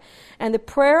Lord. And the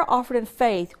prayer offered in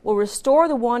faith will restore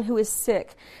the one who is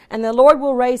sick, and the Lord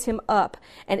will raise him up.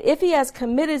 And if he has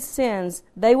committed sins,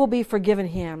 they will be forgiven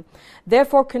him.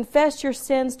 Therefore confess your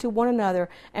sins to one another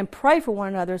and pray for one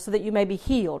another so that you may be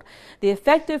healed. The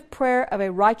effective prayer of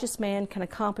a righteous man can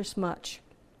accomplish much.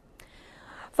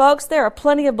 Folks, there are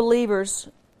plenty of believers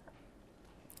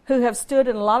who have stood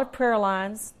in a lot of prayer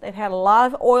lines. They've had a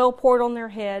lot of oil poured on their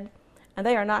head, and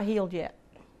they are not healed yet.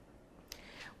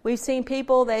 We've seen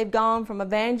people, they've gone from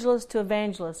evangelist to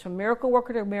evangelist, from miracle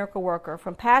worker to miracle worker,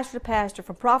 from pastor to pastor,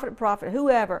 from prophet to prophet,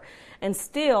 whoever, and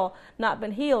still not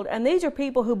been healed. And these are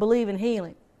people who believe in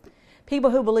healing.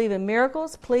 People who believe in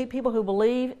miracles, people who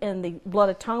believe in the blood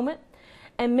atonement.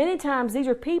 And many times these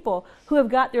are people who have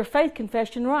got their faith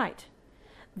confession right.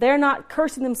 They're not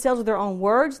cursing themselves with their own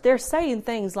words. They're saying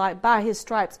things like, by his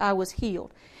stripes I was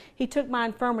healed. He took my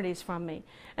infirmities from me.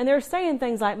 And they're saying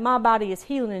things like, my body is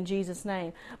healing in Jesus'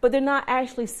 name. But they're not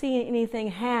actually seeing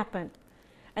anything happen.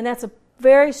 And that's a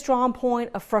very strong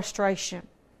point of frustration.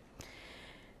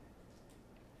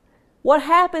 What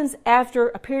happens after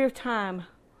a period of time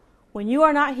when you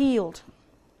are not healed?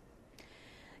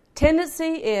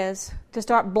 Tendency is to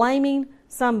start blaming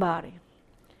somebody.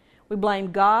 We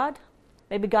blame God.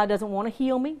 Maybe God doesn't want to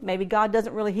heal me. Maybe God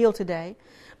doesn't really heal today.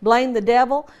 Blame the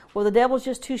devil. Well, the devil's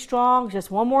just too strong.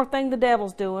 Just one more thing the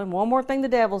devil's doing. One more thing the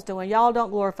devil's doing. Y'all don't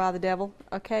glorify the devil,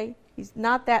 okay? He's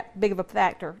not that big of a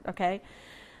factor, okay?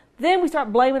 Then we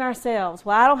start blaming ourselves.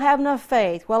 Well, I don't have enough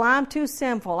faith. Well, I'm too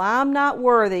sinful. I'm not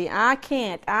worthy. I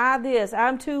can't.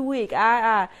 I'm too weak.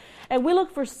 And we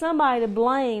look for somebody to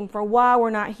blame for why we're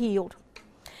not healed.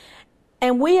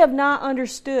 And we have not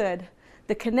understood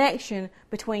the connection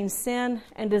between sin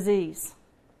and disease.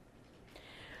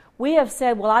 We have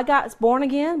said, well, I got born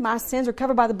again. My sins are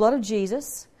covered by the blood of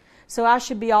Jesus. So I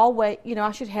should be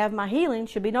I should have my healing.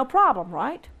 Should be no problem,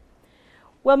 right?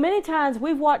 Well, many times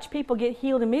we've watched people get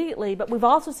healed immediately, but we've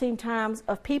also seen times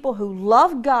of people who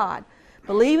love God,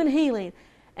 believe in healing,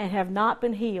 and have not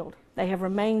been healed. They have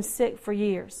remained sick for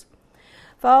years.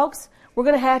 Folks, we're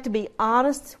going to have to be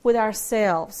honest with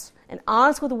ourselves and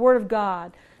honest with the Word of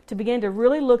God to begin to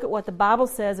really look at what the Bible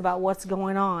says about what's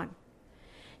going on.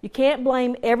 You can't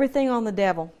blame everything on the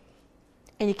devil.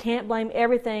 And you can't blame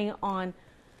everything on,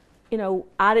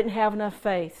 I didn't have enough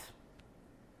faith.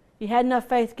 You had enough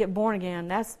faith to get born again.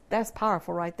 That's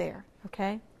powerful right there,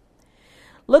 okay?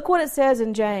 Look what it says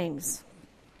in James.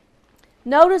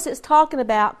 Notice it's talking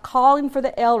about calling for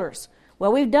the elders.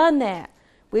 Well, we've done that.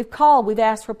 We've called. We've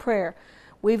asked for prayer.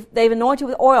 They've anointed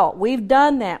with oil. We've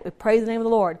done that. We've praised the name of the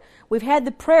Lord. We've had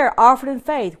the prayer offered in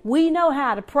faith. We know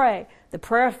how to pray the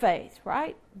prayer of faith,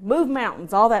 right? Move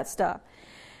mountains, all that stuff.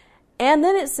 And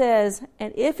then it says,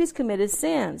 and if he's committed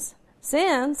sins.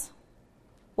 Sins?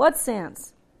 What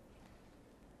sins?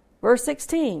 Verse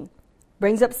 16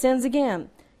 brings up sins again.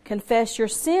 Confess your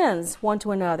sins one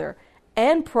to another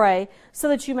and pray so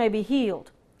that you may be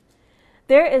healed.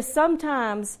 There is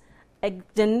sometimes a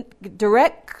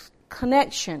direct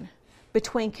connection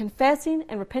between confessing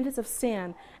and repentance of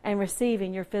sin and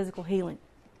receiving your physical healing.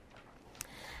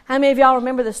 How many of y'all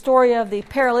remember the story of the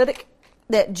paralytic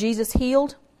that Jesus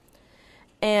healed?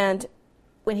 And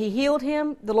when he healed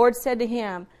him, the Lord said to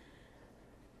him,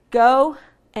 go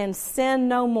and sin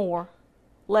no more,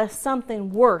 lest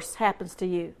something worse happens to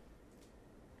you.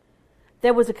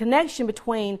 There was a connection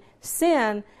between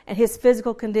sin and his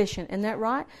physical condition. Isn't that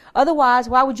right? Otherwise,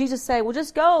 why would Jesus say, well,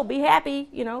 just go, be happy,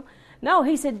 No,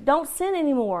 he said, don't sin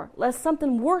anymore, lest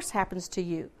something worse happens to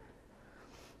you.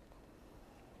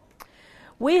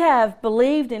 We have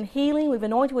believed in healing. We've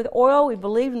anointed with oil. We've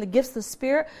believed in the gifts of the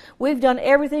Spirit. We've done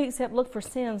everything except look for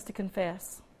sins to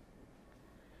confess.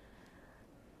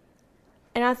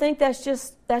 And I think that's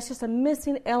just a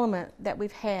missing element that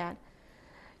we've had.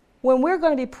 When we're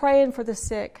going to be praying for the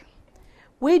sick,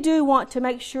 we do want to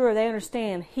make sure they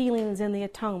understand healing is in the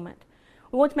atonement.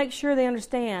 We want to make sure they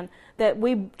understand that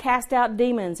we cast out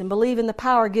demons and believe in the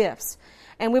power gifts.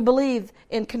 And we believe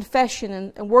in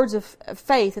confession and words of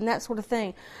faith and that sort of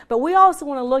thing. But we also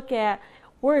want to look at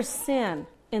where's sin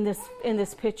in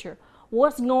this picture.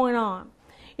 What's going on?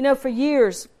 For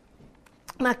years,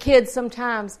 my kids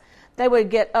sometimes, they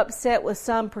would get upset with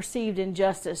some perceived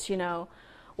injustice, Well,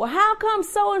 how come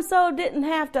so-and-so didn't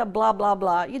have to blah, blah,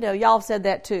 blah? Y'all have said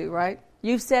that too, right?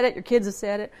 You've said it. Your kids have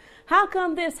said it. How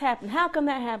come this happened? How come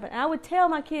that happened? And I would tell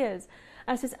my kids,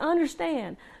 I says,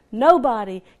 understand,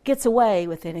 nobody gets away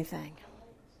with anything.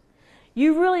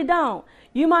 You really don't.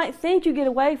 You might think you get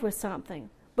away with something,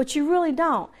 but you really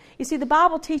don't. You see, the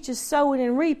Bible teaches sowing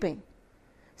and reaping.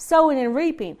 Sowing and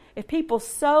reaping. If people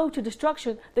sow to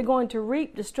destruction, they're going to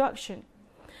reap destruction.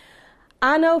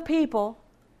 I know people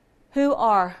who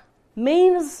are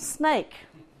mean as a snake.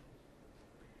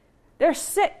 They're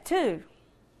sick too,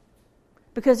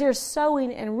 because they're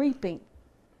sowing and reaping.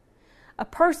 A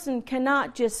person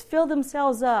cannot just fill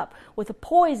themselves up with the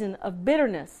poison of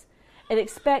bitterness and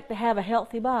expect to have a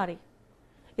healthy body.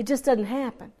 It just doesn't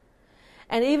happen.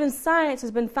 And even science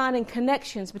has been finding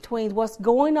connections between what's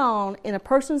going on in a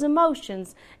person's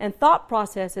emotions and thought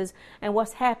processes and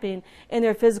what's happening in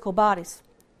their physical bodies.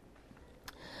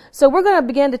 So we're going to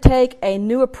begin to take a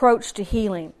new approach to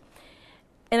healing.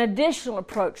 An additional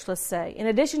approach, let's say. In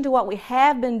addition to what we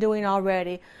have been doing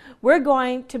already, we're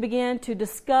going to begin to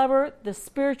discover the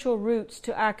spiritual roots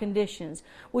to our conditions.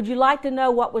 Would you like to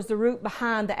know what was the root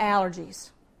behind the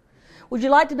allergies? Would you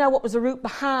like to know what was the root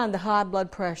behind the high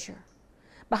blood pressure?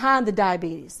 Behind the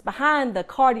diabetes? Behind the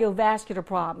cardiovascular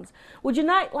problems? Would you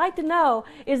not like to know,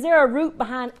 is there a root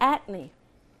behind acne?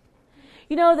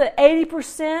 You know that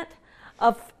 80%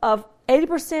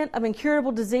 of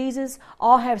incurable diseases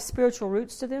all have spiritual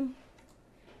roots to them?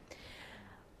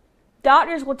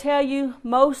 Doctors will tell you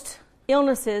most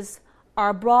illnesses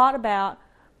are brought about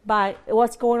by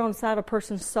what's going on inside a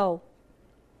person's soul.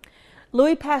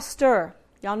 Louis Pasteur,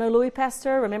 y'all know Louis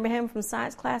Pasteur? Remember him from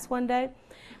science class one day?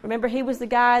 Remember he was the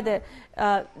guy that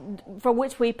from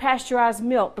which we pasteurized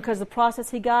milk because of the process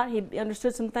he got. He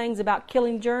understood some things about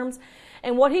killing germs.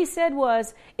 And what he said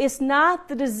was, it's not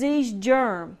the disease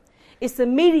germ. It's the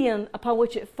medium upon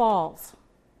which it falls.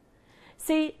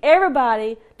 See,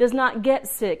 everybody does not get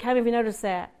sick. How many of you noticed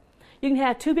that? You can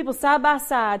have two people side by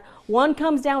side. One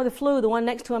comes down with the flu, the one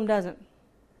next to him doesn't.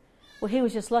 Well, he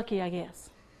was just lucky, I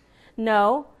guess.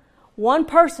 No, one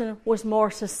person was more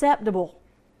susceptible.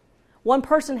 One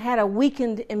person had a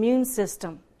weakened immune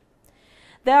system.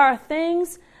 There are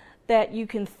things that you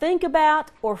can think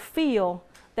about or feel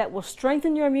that will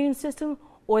strengthen your immune system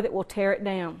or that will tear it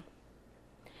down.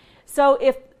 So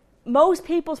if most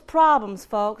people's problems,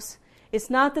 folks, it's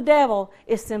not the devil,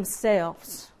 it's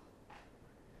themselves.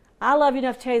 I love you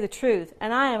enough to tell you the truth,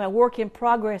 and I am a work in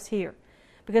progress here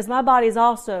because my body is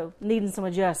also needing some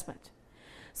adjustment.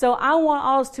 So I want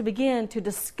us to begin to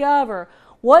discover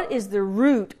what is the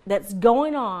root that's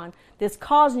going on that's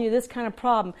causing you this kind of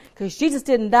problem, because Jesus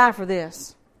didn't die for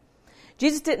this.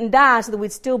 Jesus didn't die so that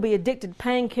we'd still be addicted to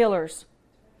painkillers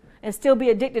and still be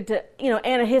addicted to,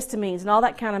 antihistamines and all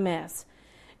that kind of mess.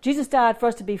 Jesus died for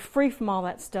us to be free from all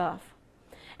that stuff.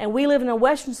 And we live in a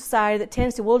Western society that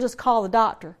tends to, we'll just call the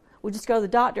doctor. We'll just go to the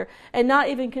doctor and not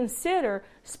even consider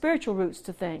spiritual roots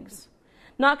to things.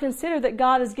 Not consider that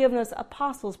God has given us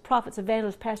apostles, prophets,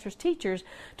 evangelists, pastors, teachers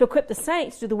to equip the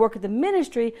saints to do the work of the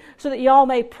ministry so that you all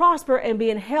may prosper and be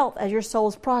in health as your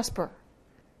souls prosper.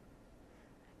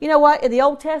 You know what? In the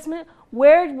Old Testament,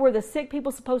 where were the sick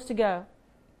people supposed to go?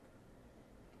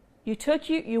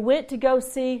 You went to go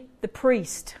see the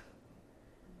priest.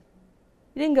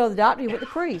 You didn't go to the doctor, you went to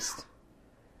the priest.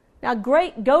 Now,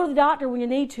 great, go to the doctor when you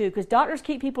need to, because doctors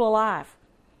keep people alive.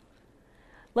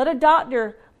 Let a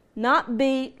doctor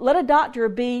be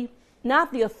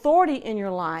not the authority in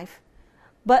your life,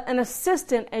 but an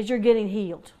assistant as you're getting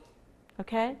healed.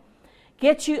 Okay?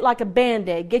 Get you like a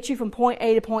Band-Aid, get you from point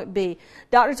A to point B.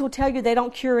 Doctors will tell you they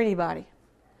don't cure anybody.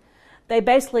 They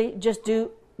basically just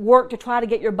do work to try to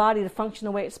get your body to function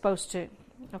the way it's supposed to.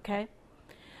 Okay?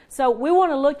 So we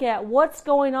want to look at what's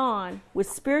going on with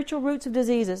spiritual roots of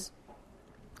diseases.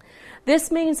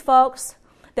 This means, folks,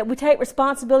 that we take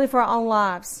responsibility for our own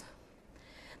lives.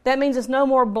 That means it's no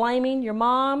more blaming your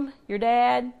mom, your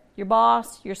dad, your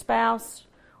boss, your spouse,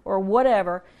 or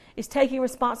whatever. It's taking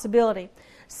responsibility.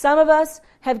 Some of us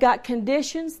have got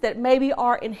conditions that maybe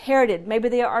are inherited. Maybe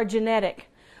they are genetic.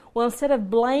 Well, instead of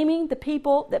blaming the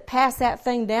people that pass that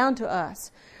thing down to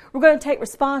us, we're going to take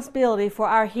responsibility for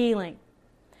our healing.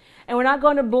 And we're not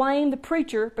going to blame the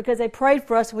preacher because they prayed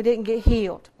for us and we didn't get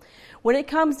healed. When it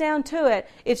comes down to it,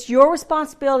 it's your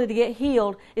responsibility to get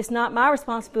healed. It's not my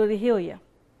responsibility to heal you.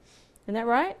 Isn't that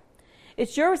right?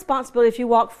 It's your responsibility if you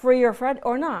walk free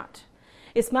or not.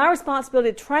 It's my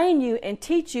responsibility to train you and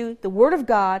teach you the Word of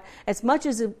God as much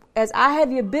as I have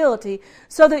the ability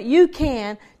so that you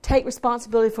can take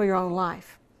responsibility for your own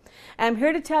life. And I'm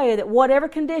here to tell you that whatever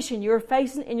condition you're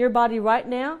facing in your body right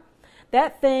now,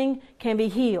 that thing can be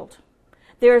healed.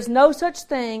 There is no such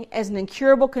thing as an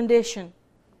incurable condition.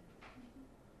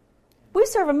 We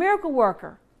serve a miracle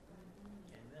worker.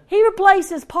 He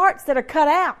replaces parts that are cut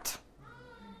out.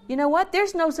 You know what?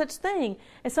 There's no such thing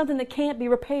as something that can't be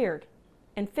repaired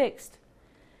and fixed.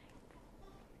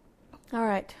 All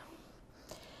right.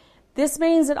 This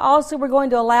means that also we're going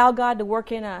to allow God to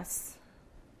work in us.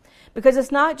 Because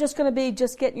it's not just going to be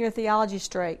just getting your theology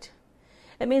straight.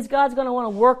 It means God's going to want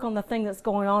to work on the thing that's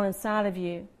going on inside of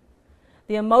you.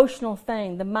 The emotional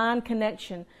thing, the mind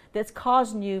connection that's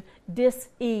causing you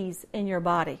dis-ease in your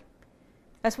body.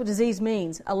 That's what disease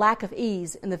means, a lack of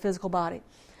ease in the physical body.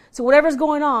 So whatever's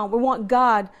going on, we want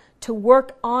God to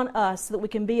work on us so that we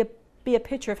can be a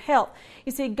picture of health.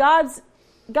 You see, God's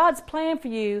plan for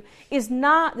you is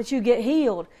not that you get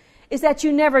healed. It's that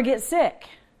you never get sick.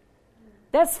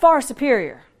 That's far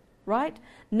superior, right?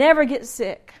 Never get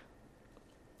sick.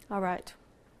 All right.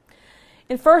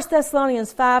 In 1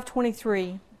 Thessalonians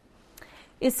 5:23,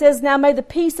 it says, "Now may the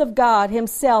peace of God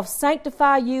himself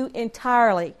sanctify you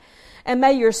entirely, and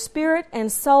may your spirit and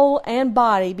soul and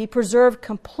body be preserved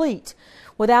complete,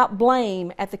 without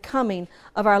blame at the coming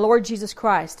of our Lord Jesus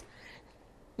Christ."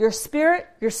 Your spirit,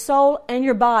 your soul, and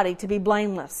your body to be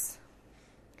blameless.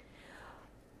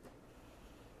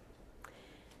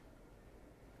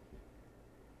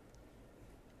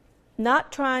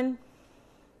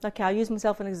 Okay, I'll use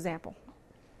myself as an example.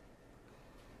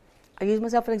 I'm going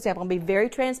to be very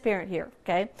transparent here,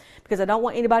 okay? Because I don't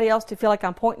want anybody else to feel like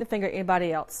I'm pointing the finger at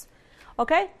anybody else.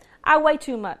 Okay? I weigh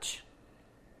too much.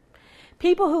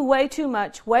 People who weigh too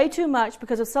much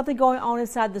because of something going on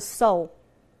inside the soul.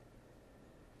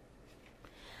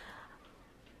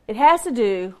 It has to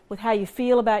do with how you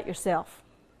feel about yourself.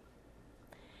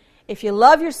 If you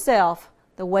love yourself,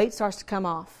 the weight starts to come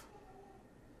off.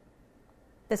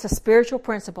 That's a spiritual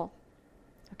principle.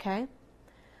 Okay?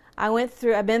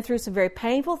 I've been through some very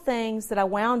painful things that I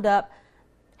wound up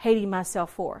hating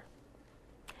myself for.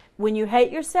 When you hate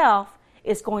yourself,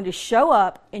 it's going to show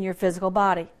up in your physical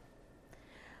body.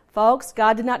 Folks,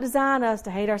 God did not design us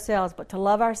to hate ourselves, but to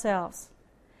love ourselves.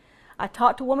 I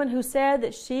talked to a woman who said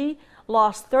that she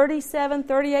lost 37,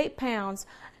 38 pounds,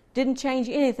 didn't change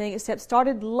anything except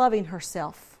started loving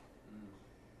herself.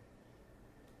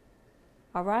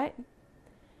 All right?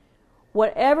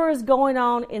 Whatever is going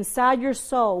on inside your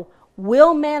soul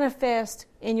will manifest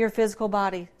in your physical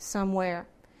body somewhere.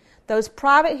 Those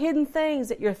private hidden things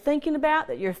that you're thinking about,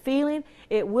 that you're feeling,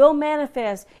 it will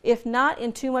manifest. If not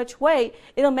in too much weight,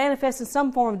 it'll manifest in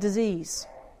some form of disease.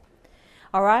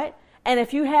 All right? And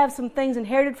if you have some things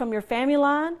inherited from your family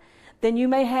line, then you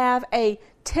may have a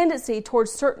tendency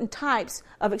towards certain types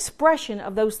of expression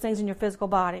of those things in your physical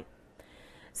body.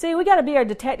 See, we got to be our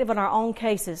detective on our own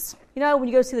cases. You know, when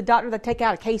you go see the doctor, they take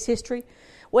out a case history.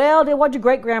 Well, what did your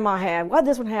great-grandma have? What did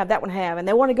this one have, that one have? And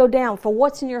they want to go down for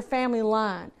what's in your family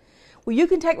line. Well, you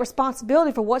can take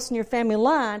responsibility for what's in your family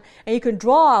line, and you can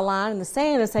draw a line in the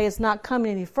sand and say it's not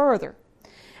coming any further.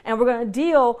 And we're going to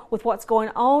deal with what's going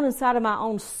on inside of my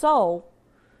own soul,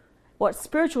 what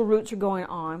spiritual roots are going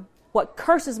on, what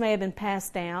curses may have been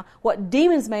passed down, what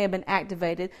demons may have been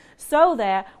activated, so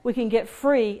that we can get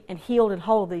free and healed and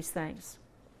whole of these things.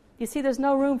 You see, there's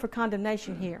no room for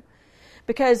condemnation here.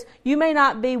 Because you may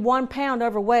not be 1 pound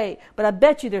overweight, but I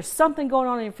bet you there's something going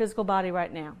on in your physical body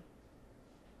right now.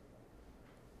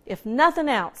 If nothing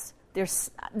else, there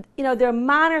are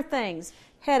minor things,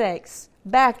 headaches,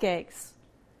 backaches,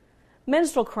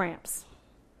 menstrual cramps,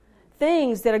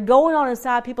 things that are going on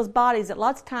inside people's bodies that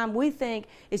lots of time we think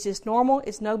is just normal,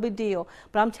 it's no big deal.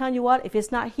 But I'm telling you what, if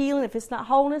it's not healing, if it's not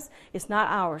wholeness, it's not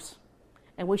ours.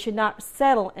 And we should not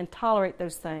settle and tolerate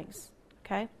those things.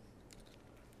 Okay?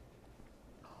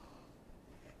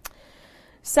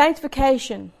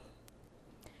 Sanctification.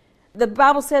 The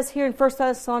Bible says here in 1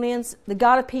 Thessalonians, the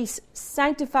God of peace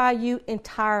sanctify you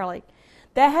entirely.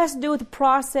 That has to do with the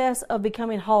process of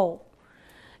becoming whole.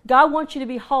 God wants you to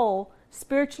be whole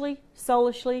spiritually,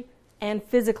 soulishly, and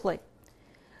physically.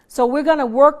 So we're going to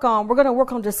work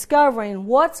on discovering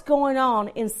what's going on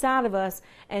inside of us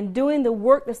and doing the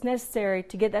work that's necessary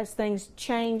to get those things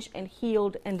changed and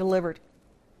healed and delivered.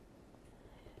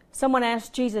 Someone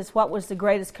asked Jesus what was the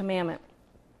greatest commandment.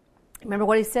 Remember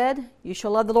what he said? You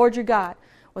shall love the Lord your God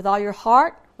with all your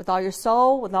heart, with all your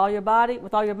soul, with all your body,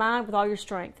 with all your mind, with all your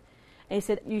strength. And he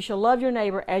said, you shall love your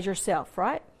neighbor as yourself,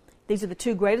 right? These are the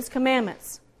 2 greatest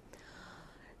commandments.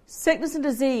 Sickness and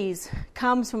disease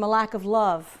comes from a lack of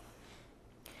love.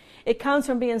 It comes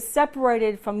from being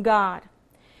separated from God.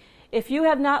 If you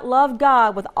have not loved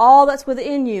God with all that's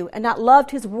within you and not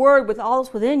loved His Word with all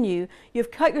that's within you, you've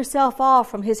cut yourself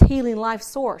off from His healing life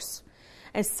source.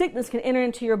 And sickness can enter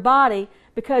into your body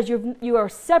because you are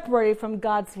separated from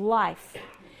God's life.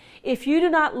 If you do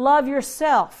not love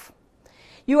yourself,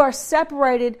 you are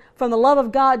separated from the love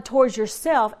of God towards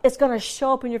yourself, it's going to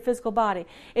show up in your physical body.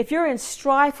 If you're in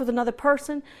strife with another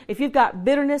person, if you've got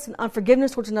bitterness and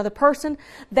unforgiveness towards another person,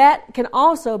 that can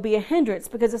also be a hindrance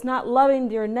because it's not loving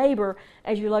your neighbor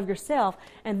as you love yourself.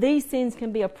 And these things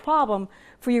can be a problem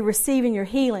for you receiving your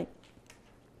healing.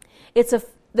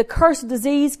 The curse of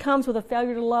disease comes with a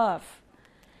failure to love.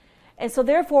 And so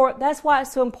therefore, that's why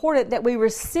it's so important that we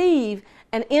receive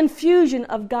an infusion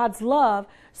of God's love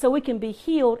so we can be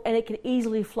healed and it can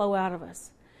easily flow out of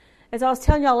us. As I was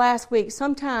telling y'all last week,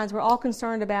 sometimes we're all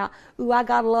concerned about, I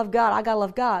got to love God, I got to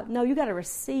love God. No, you got to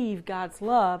receive God's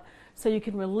love so you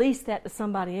can release that to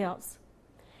somebody else.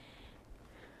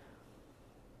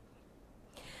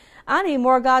 I need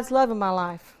more of God's love in my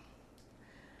life.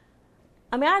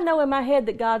 I mean, I know in my head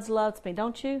that God loves me,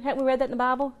 don't you? Haven't we read that in the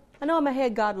Bible? I know in my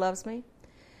head God loves me.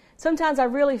 Sometimes I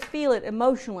really feel it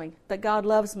emotionally that God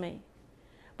loves me.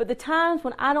 But the times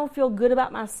when I don't feel good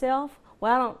about myself,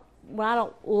 when I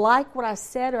don't like what I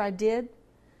said or I did,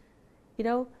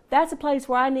 that's a place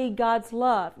where I need God's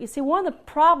love. You see, one of the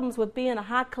problems with being a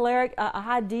high choleric, a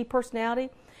high D personality,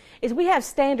 is we have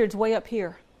standards way up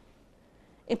here.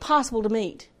 Impossible to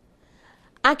meet.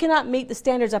 I cannot meet the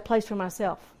standards I place for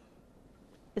myself.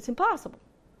 It's impossible.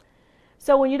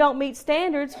 So when you don't meet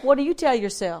standards, what do you tell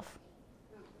yourself?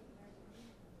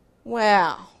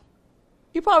 Wow.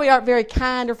 You probably aren't very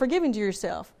kind or forgiving to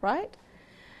yourself, right?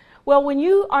 Well, when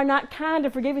you are not kind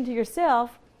or forgiving to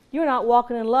yourself, you're not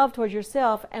walking in love towards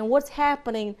yourself, and what's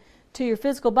happening to your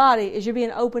physical body is you're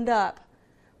being opened up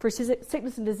for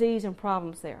sickness and disease and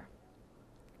problems there.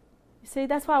 You see,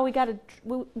 that's why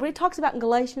when it talks about in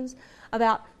Galatians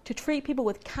about to treat people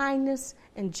with kindness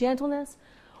and gentleness,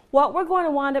 what we're going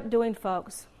to wind up doing,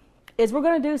 folks, is we're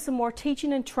going to do some more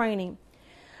teaching and training,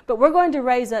 but we're going to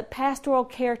raise up pastoral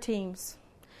care teams.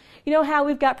 You know how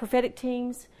we've got prophetic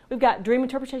teams, we've got dream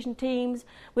interpretation teams,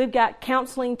 we've got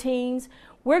counseling teams.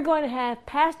 We're going to have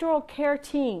pastoral care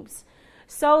teams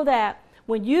so that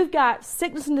when you've got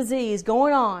sickness and disease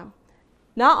going on,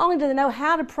 not only do they know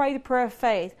how to pray the prayer of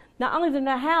faith, not only do they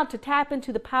know how to tap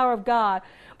into the power of God,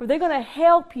 but they're going to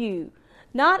help you,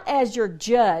 not as your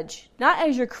judge, not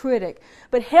as your critic,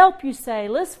 but help you say,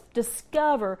 let's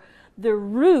discover the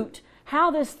root, how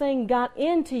this thing got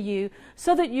into you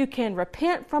so that you can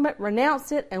repent from it,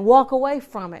 renounce it, and walk away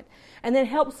from it. And then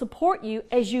help support you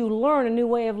as you learn a new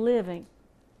way of living.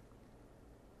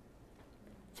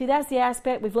 See, that's the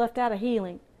aspect we've left out of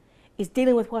healing, is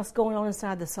dealing with what's going on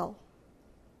inside the soul.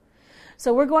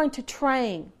 So we're going to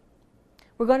train.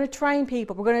 We're going to train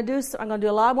people. I'm going to do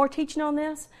a lot more teaching on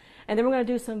this, and then we're going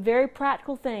to do some very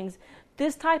practical things.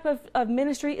 This type of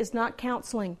ministry is not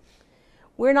counseling.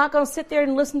 We're not going to sit there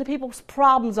and listen to people's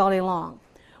problems all day long.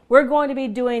 We're going to be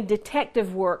doing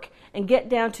detective work and get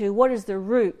down to what is the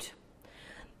root.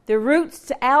 The roots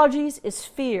to allergies is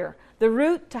fear. The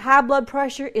root to high blood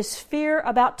pressure is fear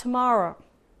about tomorrow.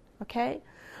 Okay?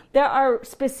 There are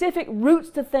specific roots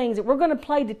to things that we're going to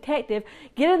play detective,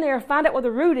 get in there and find out what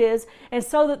the root is, and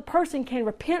so that the person can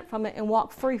repent from it and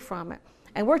walk free from it.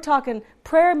 And we're talking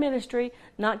prayer ministry,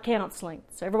 not counseling.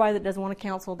 So everybody that doesn't want to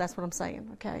counsel, that's what I'm saying,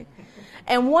 okay?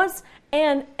 And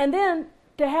then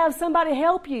to have somebody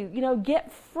help you,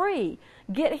 get free,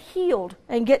 get healed,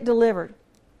 and get delivered.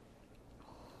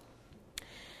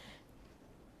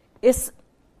 It's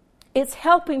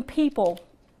helping people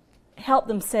help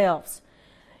themselves.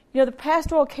 The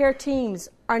pastoral care teams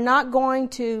are not going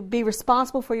to be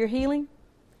responsible for your healing.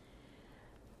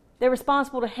 They're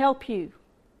responsible to help you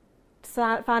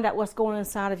to find out what's going on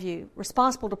inside of you,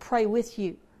 responsible to pray with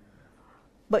you.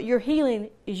 But your healing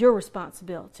is your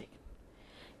responsibility.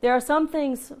 There are some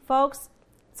things, folks,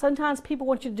 sometimes people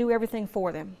want you to do everything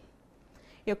for them.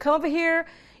 Come over here,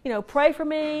 pray for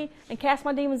me and cast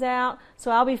my demons out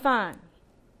so I'll be fine.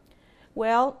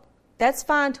 Well, that's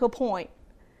fine to a point.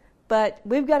 But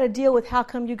we've got to deal with how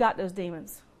come you got those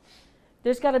demons.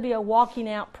 There's got to be a walking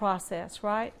out process,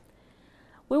 right?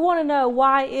 We want to know,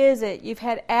 why is it you've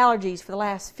had allergies for the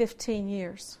last 15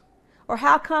 years? Or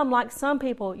how come, like some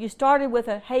people, you started with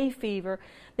a hay fever,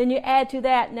 then you add to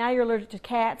that, now you're allergic to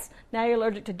cats, now you're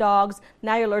allergic to dogs,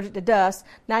 now you're allergic to dust,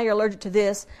 now you're allergic to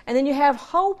this. And then you have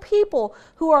whole people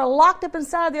who are locked up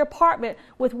inside their apartment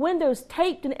with windows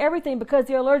taped and everything because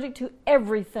they're allergic to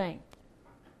everything.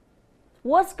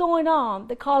 What's going on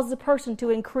that causes a person to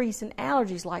increase in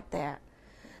allergies like that?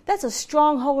 That's a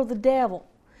stronghold of the devil.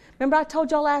 Remember I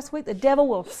told y'all last week, the devil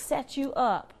will set you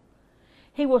up.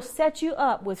 He will set you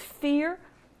up with fear,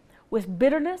 with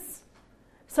bitterness,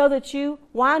 so that you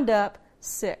wind up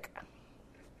sick.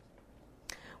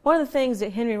 One of the things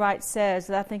that Henry Wright says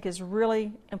that I think is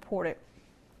really important,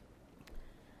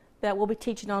 that we'll be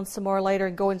teaching on some more later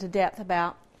and go into depth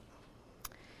about.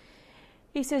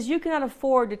 He says, you cannot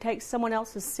afford to take someone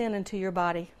else's sin into your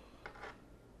body.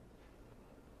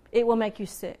 It will make you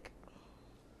sick.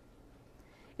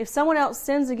 If someone else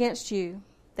sins against you,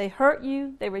 they hurt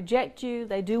you, they reject you,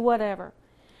 they do whatever,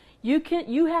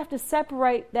 you have to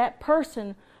separate that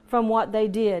person from what they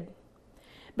did.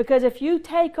 Because if you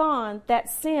take on that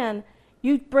sin,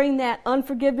 you bring that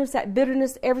unforgiveness, that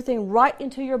bitterness, everything right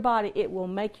into your body, it will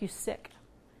make you sick.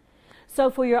 So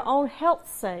for your own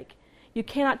health's sake, you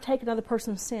cannot take another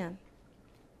person's sin.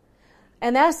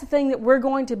 And that's the thing that we're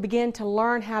going to begin to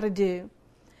learn how to do.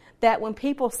 That when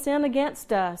people sin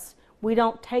against us, we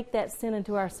don't take that sin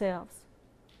into ourselves.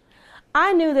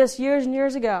 I knew this years and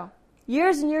years ago.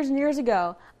 Years and years and years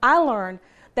ago, I learned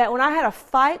that when I had a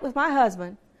fight with my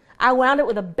husband, I wound up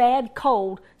with a bad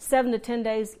cold 7 to 10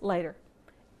 days later.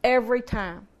 Every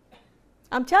time.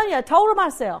 I'm telling you, I told her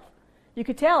myself. You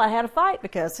could tell I had a fight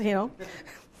because,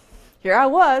 here I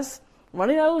was,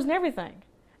 runny nose and everything.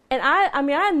 And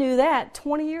I knew that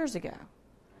 20 years ago.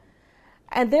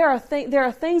 And there are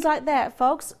things like that,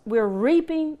 folks. We're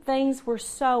reaping things we're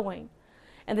sowing.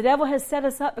 And the devil has set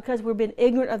us up because we've been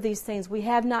ignorant of these things. We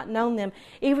have not known them,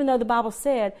 even though the Bible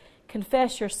said,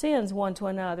 confess your sins one to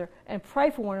another and pray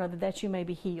for one another that you may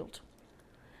be healed.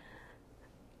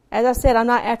 As I said, I'm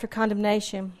not after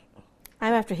condemnation.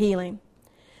 I'm after healing.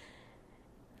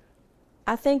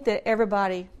 I think that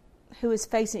everybody who is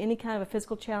facing any kind of a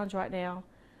physical challenge right now,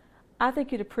 I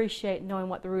think you'd appreciate knowing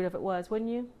what the root of it was, wouldn't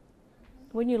you?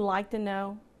 Wouldn't you like to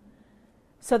know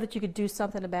so that you could do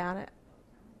something about it?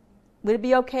 Would it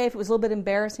be okay if it was a little bit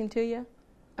embarrassing to you?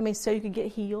 So you could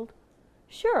get healed?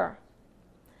 Sure.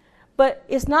 But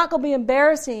it's not going to be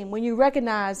embarrassing when you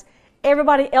recognize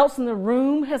everybody else in the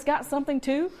room has got something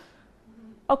too.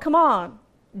 Oh, come on.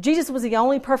 Jesus was the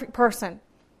only perfect person.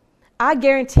 I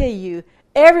guarantee you,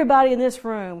 everybody in this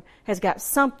room has got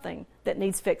something that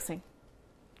needs fixing.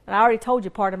 And I already told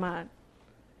you part of mine.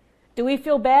 Do we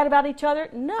feel bad about each other?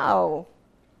 No.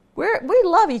 We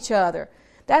love each other.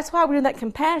 That's why we're doing that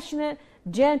compassionate,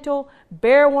 gentle,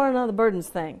 bear one another burdens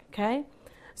thing, okay?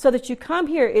 So that you come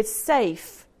here, it's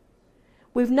safe.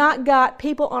 We've not got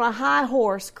people on a high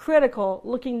horse, critical,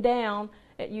 looking down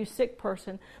at you, sick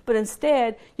person. But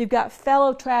instead, you've got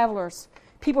fellow travelers,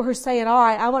 people who are saying, all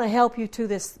right, I want to help you through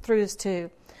this too.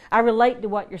 I relate to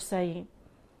what you're saying.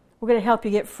 We're going to help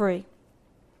you get free.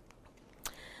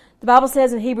 The Bible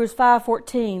says in Hebrews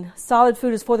 5:14, solid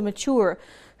food is for the mature,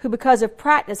 who because of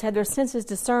practice had their senses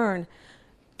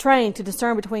trained to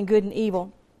discern between good and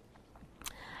evil.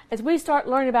 As we start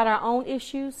learning about our own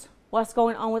issues, what's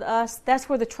going on with us, that's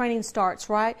where the training starts,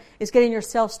 right? It's getting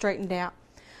yourself straightened out.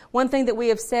 One thing that we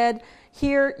have said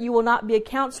here, you will not be a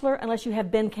counselor unless you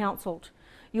have been counseled.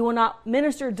 You will not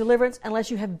minister deliverance unless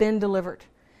you have been delivered.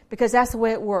 Because that's the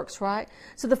way it works, right?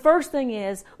 So the first thing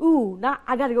is,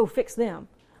 I got to go fix them.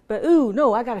 But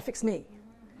no, I got to fix me.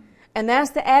 And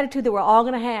that's the attitude that we're all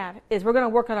going to have, is we're going to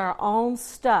work on our own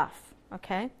stuff,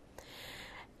 okay?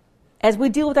 As we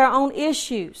deal with our own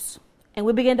issues and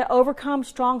we begin to overcome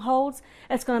strongholds,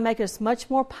 it's going to make us much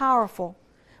more powerful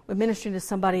with ministering to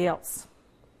somebody else.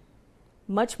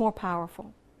 Much more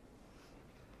powerful.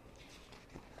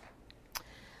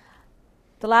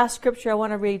 The last scripture I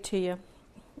want to read to you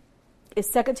is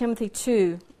 2 Timothy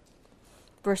 2,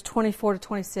 verse 24 to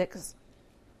 26.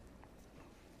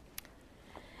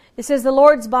 It says, the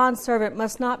Lord's bondservant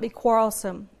must not be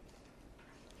quarrelsome,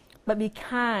 but be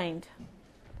kind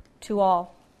to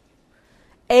all,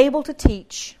 able to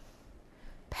teach,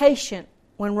 patient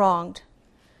when wronged,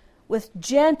 with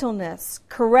gentleness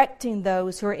correcting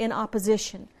those who are in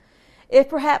opposition, if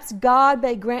perhaps God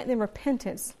may grant them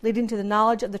repentance, leading to the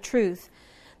knowledge of the truth,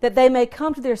 that they may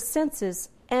come to their senses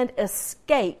and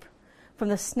escape from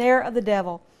the snare of the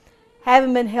devil,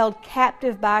 having been held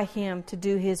captive by him to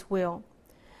do his will.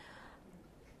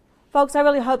 Folks, I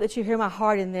really hope that you hear my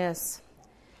heart in this.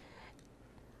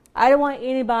 I don't want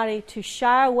anybody to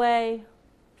shy away,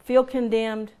 feel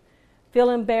condemned, feel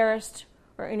embarrassed,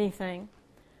 or anything.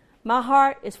 My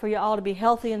heart is for you all to be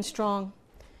healthy and strong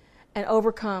and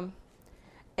overcome.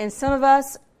 And some of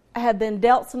us have been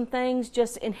dealt some things,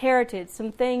 just inherited,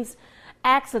 some things,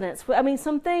 accidents.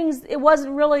 Some things, it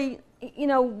wasn't really,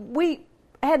 we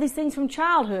had these things from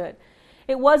childhood.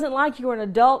 It wasn't like you were an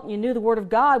adult and you knew the Word of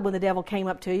God when the devil came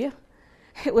up to you.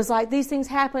 It was like these things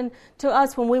happened to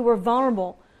us when we were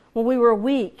vulnerable, when we were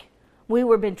weak, when we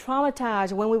were been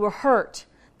traumatized, when we were hurt.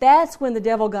 That's when the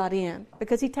devil got in,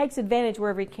 because he takes advantage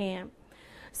wherever he can.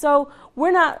 So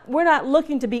we're not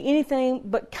looking to be anything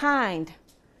but kind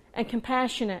and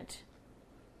compassionate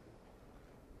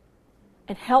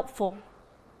and helpful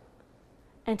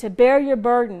and to bear your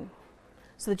burden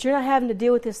so that you're not having to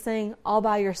deal with this thing all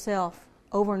by yourself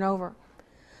over and over.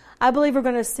 I believe we're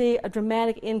going to see a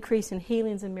dramatic increase in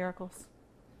healings and miracles.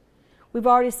 We've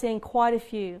already seen quite a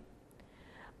few.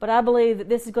 But I believe that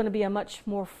this is going to be a much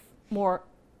more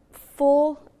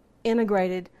full,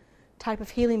 integrated type of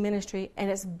healing ministry,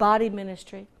 and it's body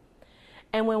ministry.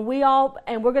 And we're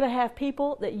going to have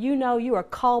people that you are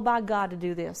called by God to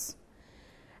do this.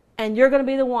 And you're going to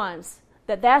be the ones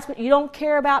that's what you don't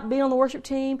care about being on the worship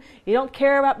team, you don't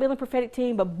care about being on the prophetic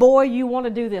team, but boy, you want to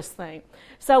do this thing.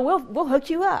 So we'll hook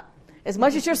you up. As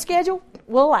much as your schedule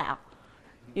will allow.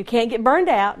 You can't get burned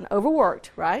out and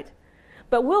overworked, right?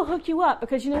 But we'll hook you up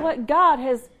because you know what? God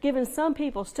has given some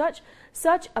people such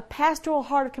a pastoral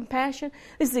heart of compassion.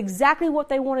 This is exactly what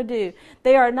they want to do.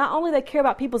 They care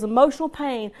about people's emotional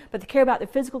pain, but they care about their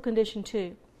physical condition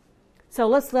too. So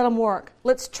let's let them work.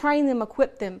 Let's train them,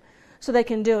 equip them so they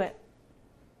can do it.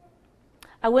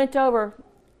 I went over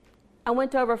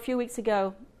a few weeks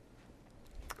ago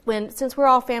since we're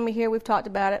all family here, we've talked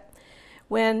about it,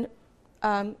 when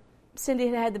Cindy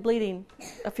had the bleeding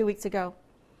a few weeks ago.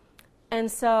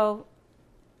 And so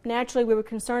naturally we were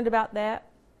concerned about that,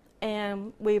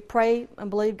 and we prayed and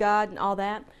believed God and all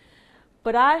that.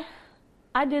 But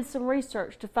I did some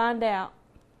research to find out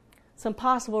some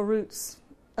possible roots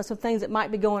of some things that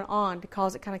might be going on to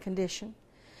cause that kind of condition.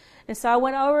 And so I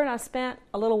went over and I spent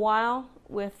a little while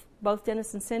with both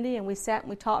Dennis and Cindy, and we sat and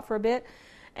we talked for a bit,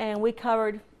 and we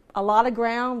covered a lot of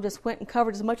ground, just went and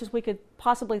covered as much as we could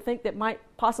possibly think that might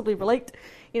possibly relate,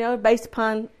 based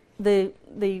upon the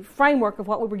framework of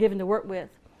what we were given to work with.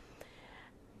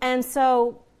 And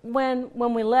so when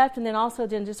we left, and then also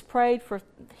then just prayed for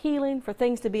healing, for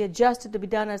things to be adjusted, to be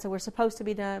done as they were supposed to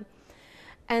be done.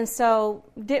 And so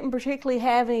didn't particularly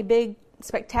have any big,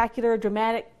 spectacular,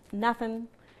 dramatic, nothing.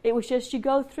 It was just you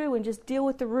go through and just deal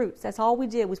with the roots. That's all we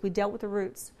did, was we dealt with the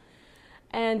roots.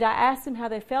 And I asked them how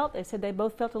they felt. They said they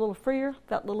both felt a little freer,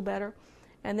 felt a little better.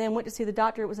 And then went to see the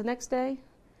doctor. It was the next day.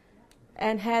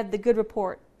 And had the good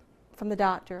report from the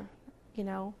doctor.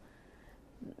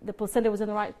 The placenta was in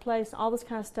the right place, all this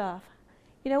kind of stuff.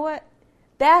 You know what?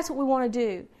 That's what we want to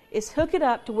do, is hook it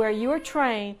up to where you are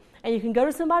trained and you can go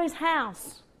to somebody's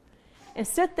house and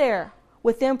sit there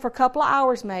with them for a couple of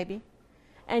hours maybe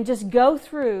and just go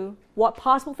through what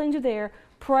possible things are there,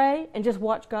 pray, and just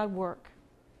watch God work.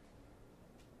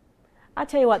 I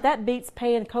tell you what, that beats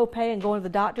paying copay and going to the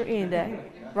doctor any day,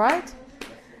 right?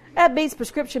 That beats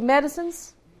prescription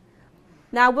medicines.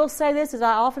 Now, I will say this, as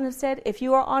I often have said, if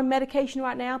you are on medication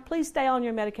right now, please stay on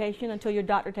your medication until your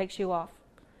doctor takes you off.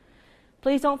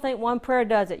 Please don't think one prayer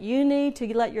does it. You need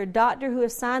to let your doctor who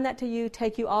assigned that to you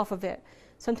take you off of it.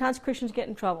 Sometimes Christians get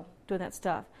in trouble doing that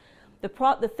stuff.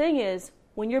 The thing is,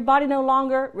 when your body no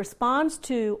longer responds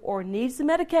to or needs the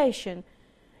medication,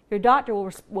 your doctor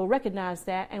will recognize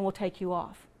that and will take you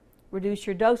off. Reduce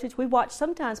your dosage. We watch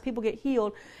sometimes people get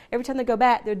healed. Every time they go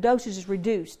back, their dosage is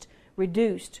reduced. But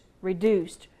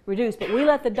we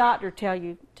let the doctor tell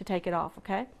you to take it off,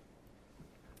 okay?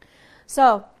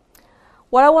 So,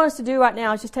 what I want us to do right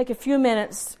now is just take a few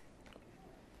minutes.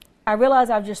 I realize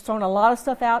I've just thrown a lot of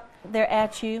stuff out there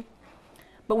at you,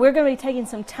 but we're going to be taking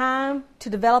some time to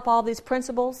develop all these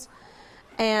principles,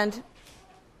 and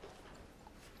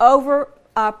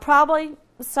probably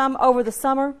some over the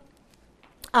summer,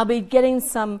 I'll be getting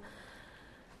some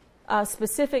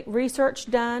specific research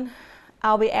done.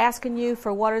 I'll be asking you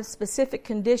for what are the specific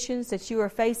conditions that you are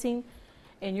facing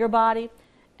in your body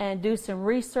and do some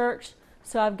research.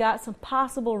 So I've got some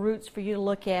possible roots for you to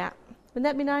look at. Wouldn't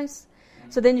that be nice?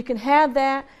 So then you can have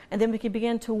that, and then we can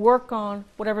begin to work on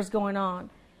whatever's going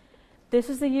on. This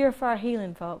is the year for our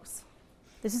healing, folks.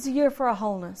 This is the year for our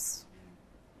wholeness.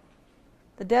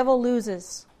 The devil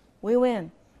loses. We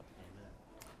win.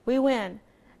 We win.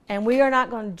 And we are not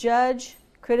going to judge,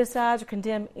 criticize, or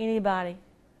condemn anybody.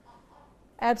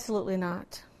 Absolutely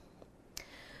not.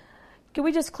 Can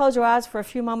we just close our eyes for a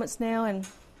few moments now? And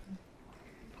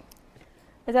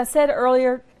as I said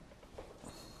earlier,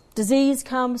 disease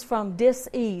comes from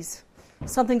dis-ease,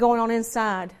 something going on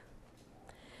inside.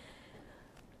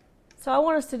 So I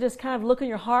want us to just kind of look in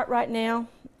your heart right now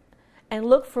and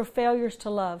look for failures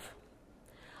to love.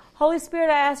 Holy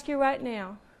Spirit, I ask you right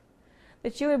now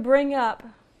that you would bring up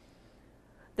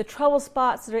the trouble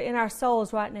spots that are in our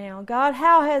souls right now. God,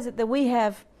 how has it that we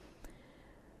have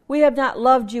not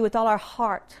loved you with all our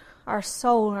heart, our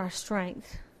soul, and our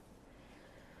strength?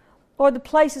 Lord, the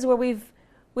places where we've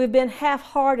been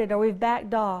half-hearted or we've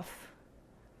backed off.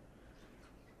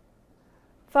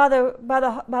 Father, by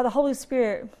the Holy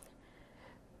Spirit,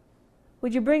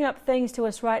 would you bring up things to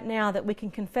us right now that we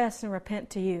can confess and repent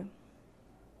to you?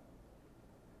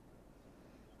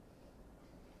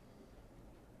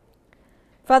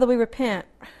 Father, we repent.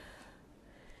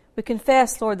 We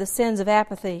confess, Lord, the sins of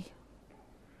apathy.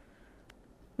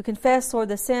 We confess, Lord,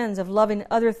 the sins of loving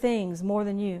other things more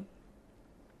than you.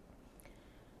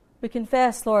 We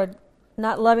confess, Lord,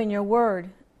 not loving your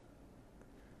word,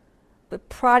 but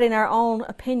priding our own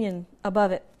opinion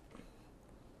above it.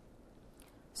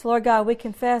 So, Lord God, we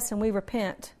confess and we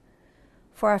repent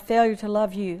for our failure to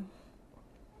love you.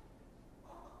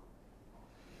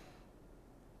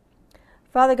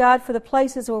 Father God, for the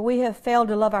places where we have failed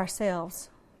to love ourselves,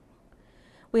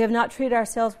 we have not treated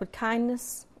ourselves with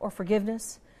kindness or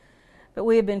forgiveness, but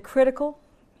we have been critical,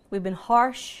 we've been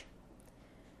harsh,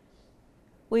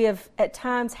 we have at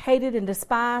times hated and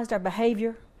despised our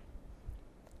behavior,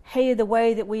 hated the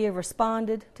way that we have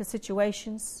responded to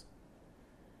situations.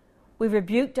 We've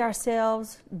rebuked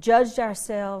ourselves, judged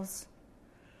ourselves,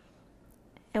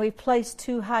 and we've placed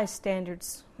too high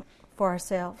standards for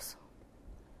ourselves.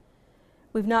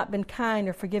 We've not been kind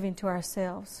or forgiving to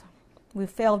ourselves. We've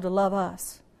failed to love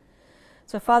us.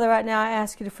 So, Father, right now I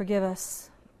ask you to forgive us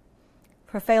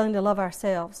for failing to love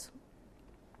ourselves.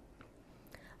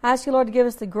 I ask you, Lord, to give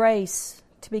us the grace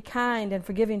to be kind and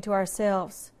forgiving to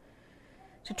ourselves,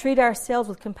 to treat ourselves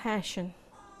with compassion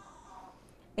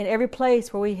in every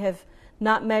place where we have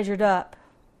not measured up.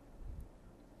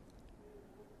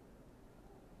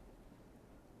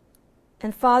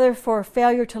 And Father, for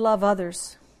failure to love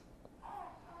others.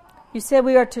 You said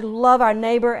we are to love our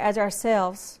neighbor as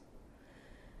ourselves.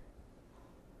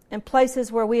 In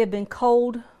places where we have been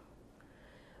cold,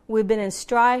 we've been in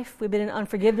strife, we've been in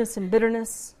unforgiveness and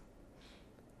bitterness.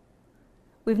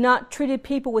 We've not treated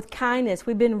people with kindness.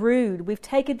 We've been rude. We've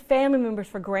taken family members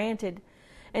for granted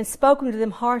and spoken to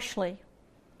them harshly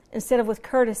instead of with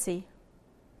courtesy.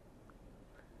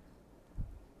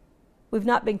 We've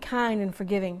not been kind and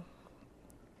forgiving.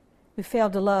 We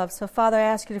failed to love. So, Father, I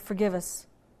ask you to forgive us.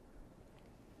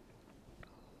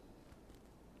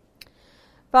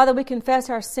 Father, we confess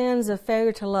our sins of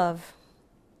failure to love.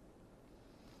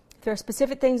 If there are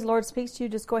specific things the Lord speaks to you,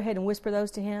 just go ahead and whisper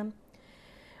those to Him.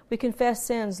 We confess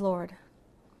sins, Lord,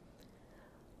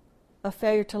 of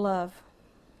failure to love.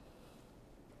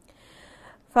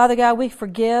 Father God, we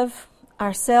forgive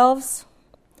ourselves.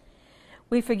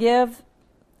 We forgive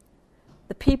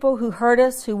the people who hurt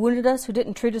us, who wounded us, who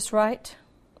didn't treat us right.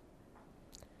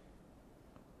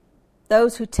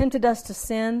 Those who tempted us to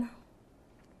sin.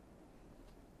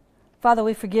 Father,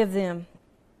 we forgive them.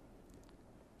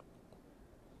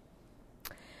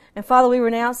 And Father, we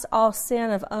renounce all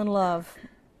sin of unlove.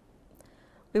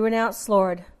 We renounce,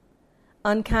 Lord,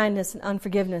 unkindness and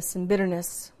unforgiveness and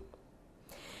bitterness.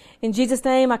 In Jesus'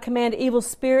 name, I command evil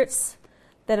spirits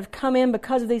that have come in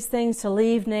because of these things to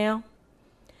leave now.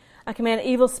 I command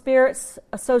evil spirits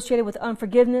associated with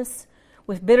unforgiveness,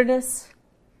 with bitterness,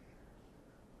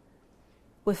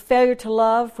 with failure to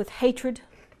love, with hatred.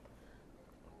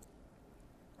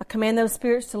 I command those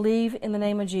spirits to leave in the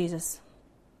name of Jesus.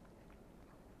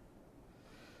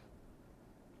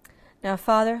 Now,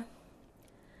 Father,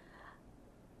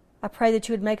 I pray that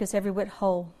you would make us every whit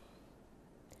whole.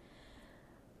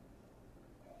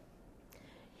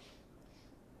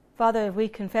 Father, if we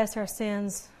confess our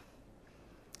sins,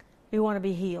 we want to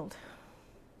be healed.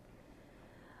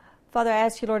 Father, I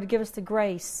ask you, Lord, to give us the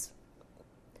grace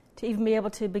to even be able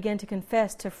to begin to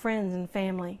confess to friends and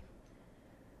family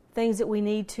things that we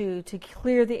need to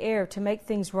clear the air, to make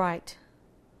things right.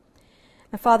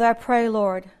 And Father, I pray,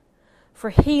 Lord, for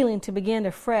healing to begin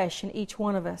afresh in each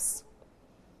one of us.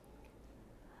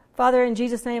 Father, in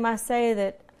Jesus' name, I say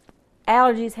that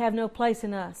allergies have no place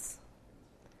in us.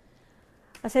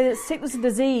 I say that sickness and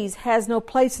disease has no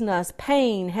place in us.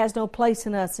 Pain has no place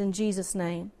in us in Jesus'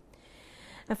 name.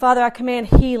 And Father, I command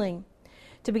healing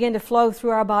to begin to flow through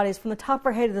our bodies from the top of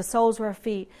our head to the soles of our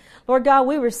feet. Lord God,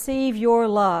 we receive your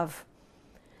love.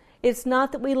 It's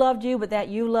not that we loved you, but that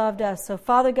you loved us. So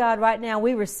Father God, right now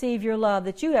we receive your love,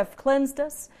 that you have cleansed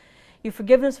us. You've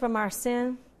forgiven us from our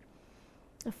sin.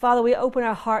 And Father, we open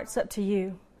our hearts up to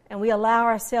you and we allow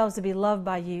ourselves to be loved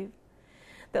by you.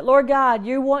 That, Lord God,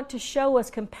 you want to show us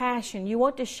compassion. You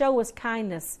want to show us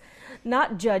kindness,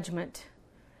 not judgment,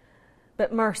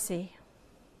 but mercy.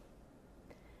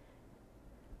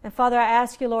 And Father, I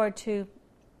ask you, Lord, to,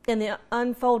 in the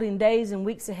unfolding days and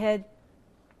weeks ahead,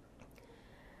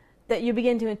 that you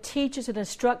begin to teach us and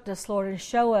instruct us, Lord, and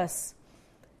show us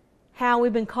how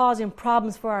we've been causing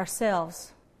problems for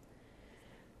ourselves.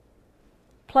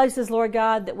 Places, Lord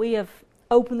God, that we have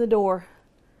opened the door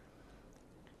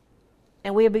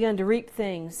and we have begun to reap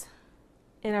things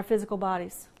in our physical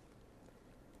bodies.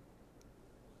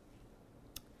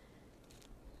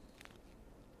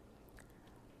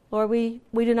 Lord, we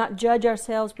do not judge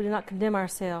ourselves, we do not condemn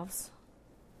ourselves.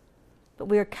 But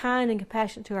we are kind and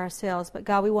compassionate to ourselves. But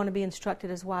God, we want to be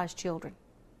instructed as wise children.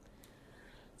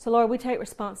 So Lord, we take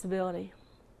responsibility.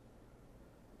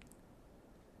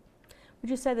 Would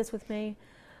you say this with me?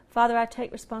 Father, I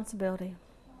take responsibility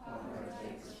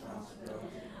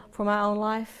for my own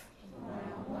life,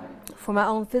 for my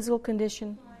own physical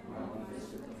condition,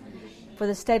 for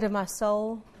the state of my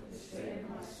soul,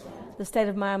 the state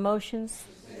of my emotions,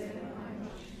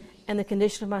 and the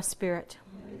condition of my spirit.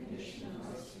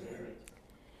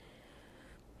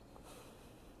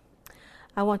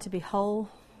 I want to be whole.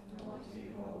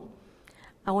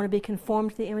 I want to be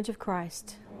conformed to the image of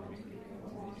Christ.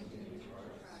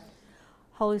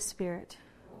 Holy Spirit,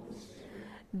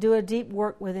 do a deep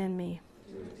work within me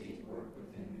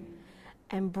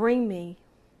and bring me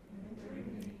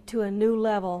to a new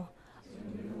level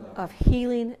of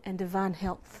healing and divine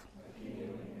health.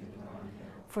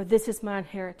 For this is my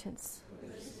inheritance.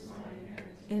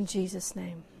 In Jesus'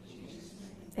 name.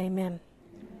 Amen.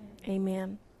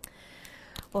 Amen.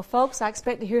 Well, folks, I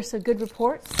expect to hear some good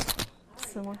reports.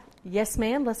 Someone? Yes,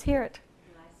 ma'am. Let's hear it.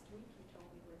 Last week you told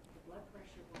me what the blood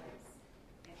pressure was,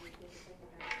 and we did a thing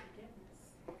about forgiveness,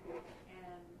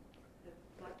 and the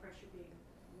blood pressure being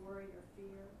worry or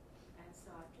fear, and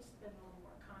so I've just been a little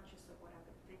more conscious of what I've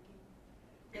been thinking.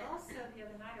 But also the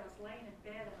other night I was laying in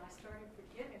bed and I started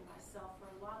forgiving myself for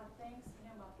a lot of things.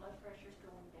 My blood pressure's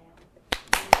going down.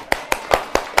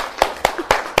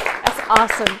 That's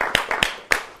awesome.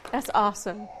 That's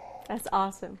awesome. That's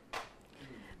awesome.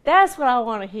 That's what I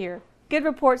want to hear. Good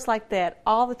reports like that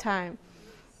all the time.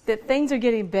 That things are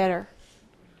getting better.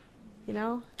 You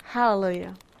know?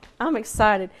 Hallelujah. I'm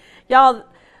excited. Y'all,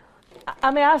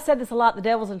 I mean, I've said this a lot. The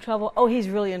devil's in trouble. Oh, he's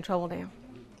really in trouble now.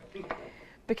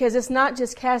 Because it's not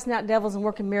just casting out devils and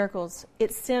working miracles.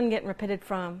 It's sin getting repented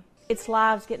from. It's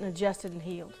lives getting adjusted and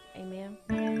healed. Amen?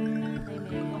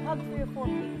 Amen. Well, hug 3 or 4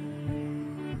 people.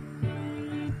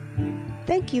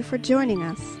 Thank you for joining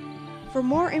us. For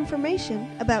more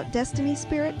information about Destiny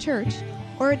Spirit Church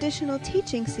or additional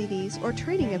teaching CDs or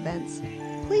training events,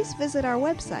 please visit our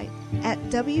website at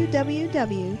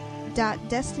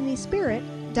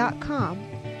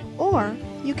www.destinyspirit.com, or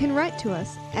you can write to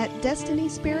us at Destiny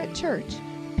Spirit Church,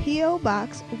 P.O.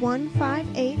 Box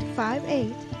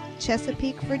 15858,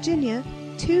 Chesapeake, Virginia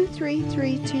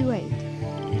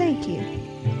 23328. Thank you.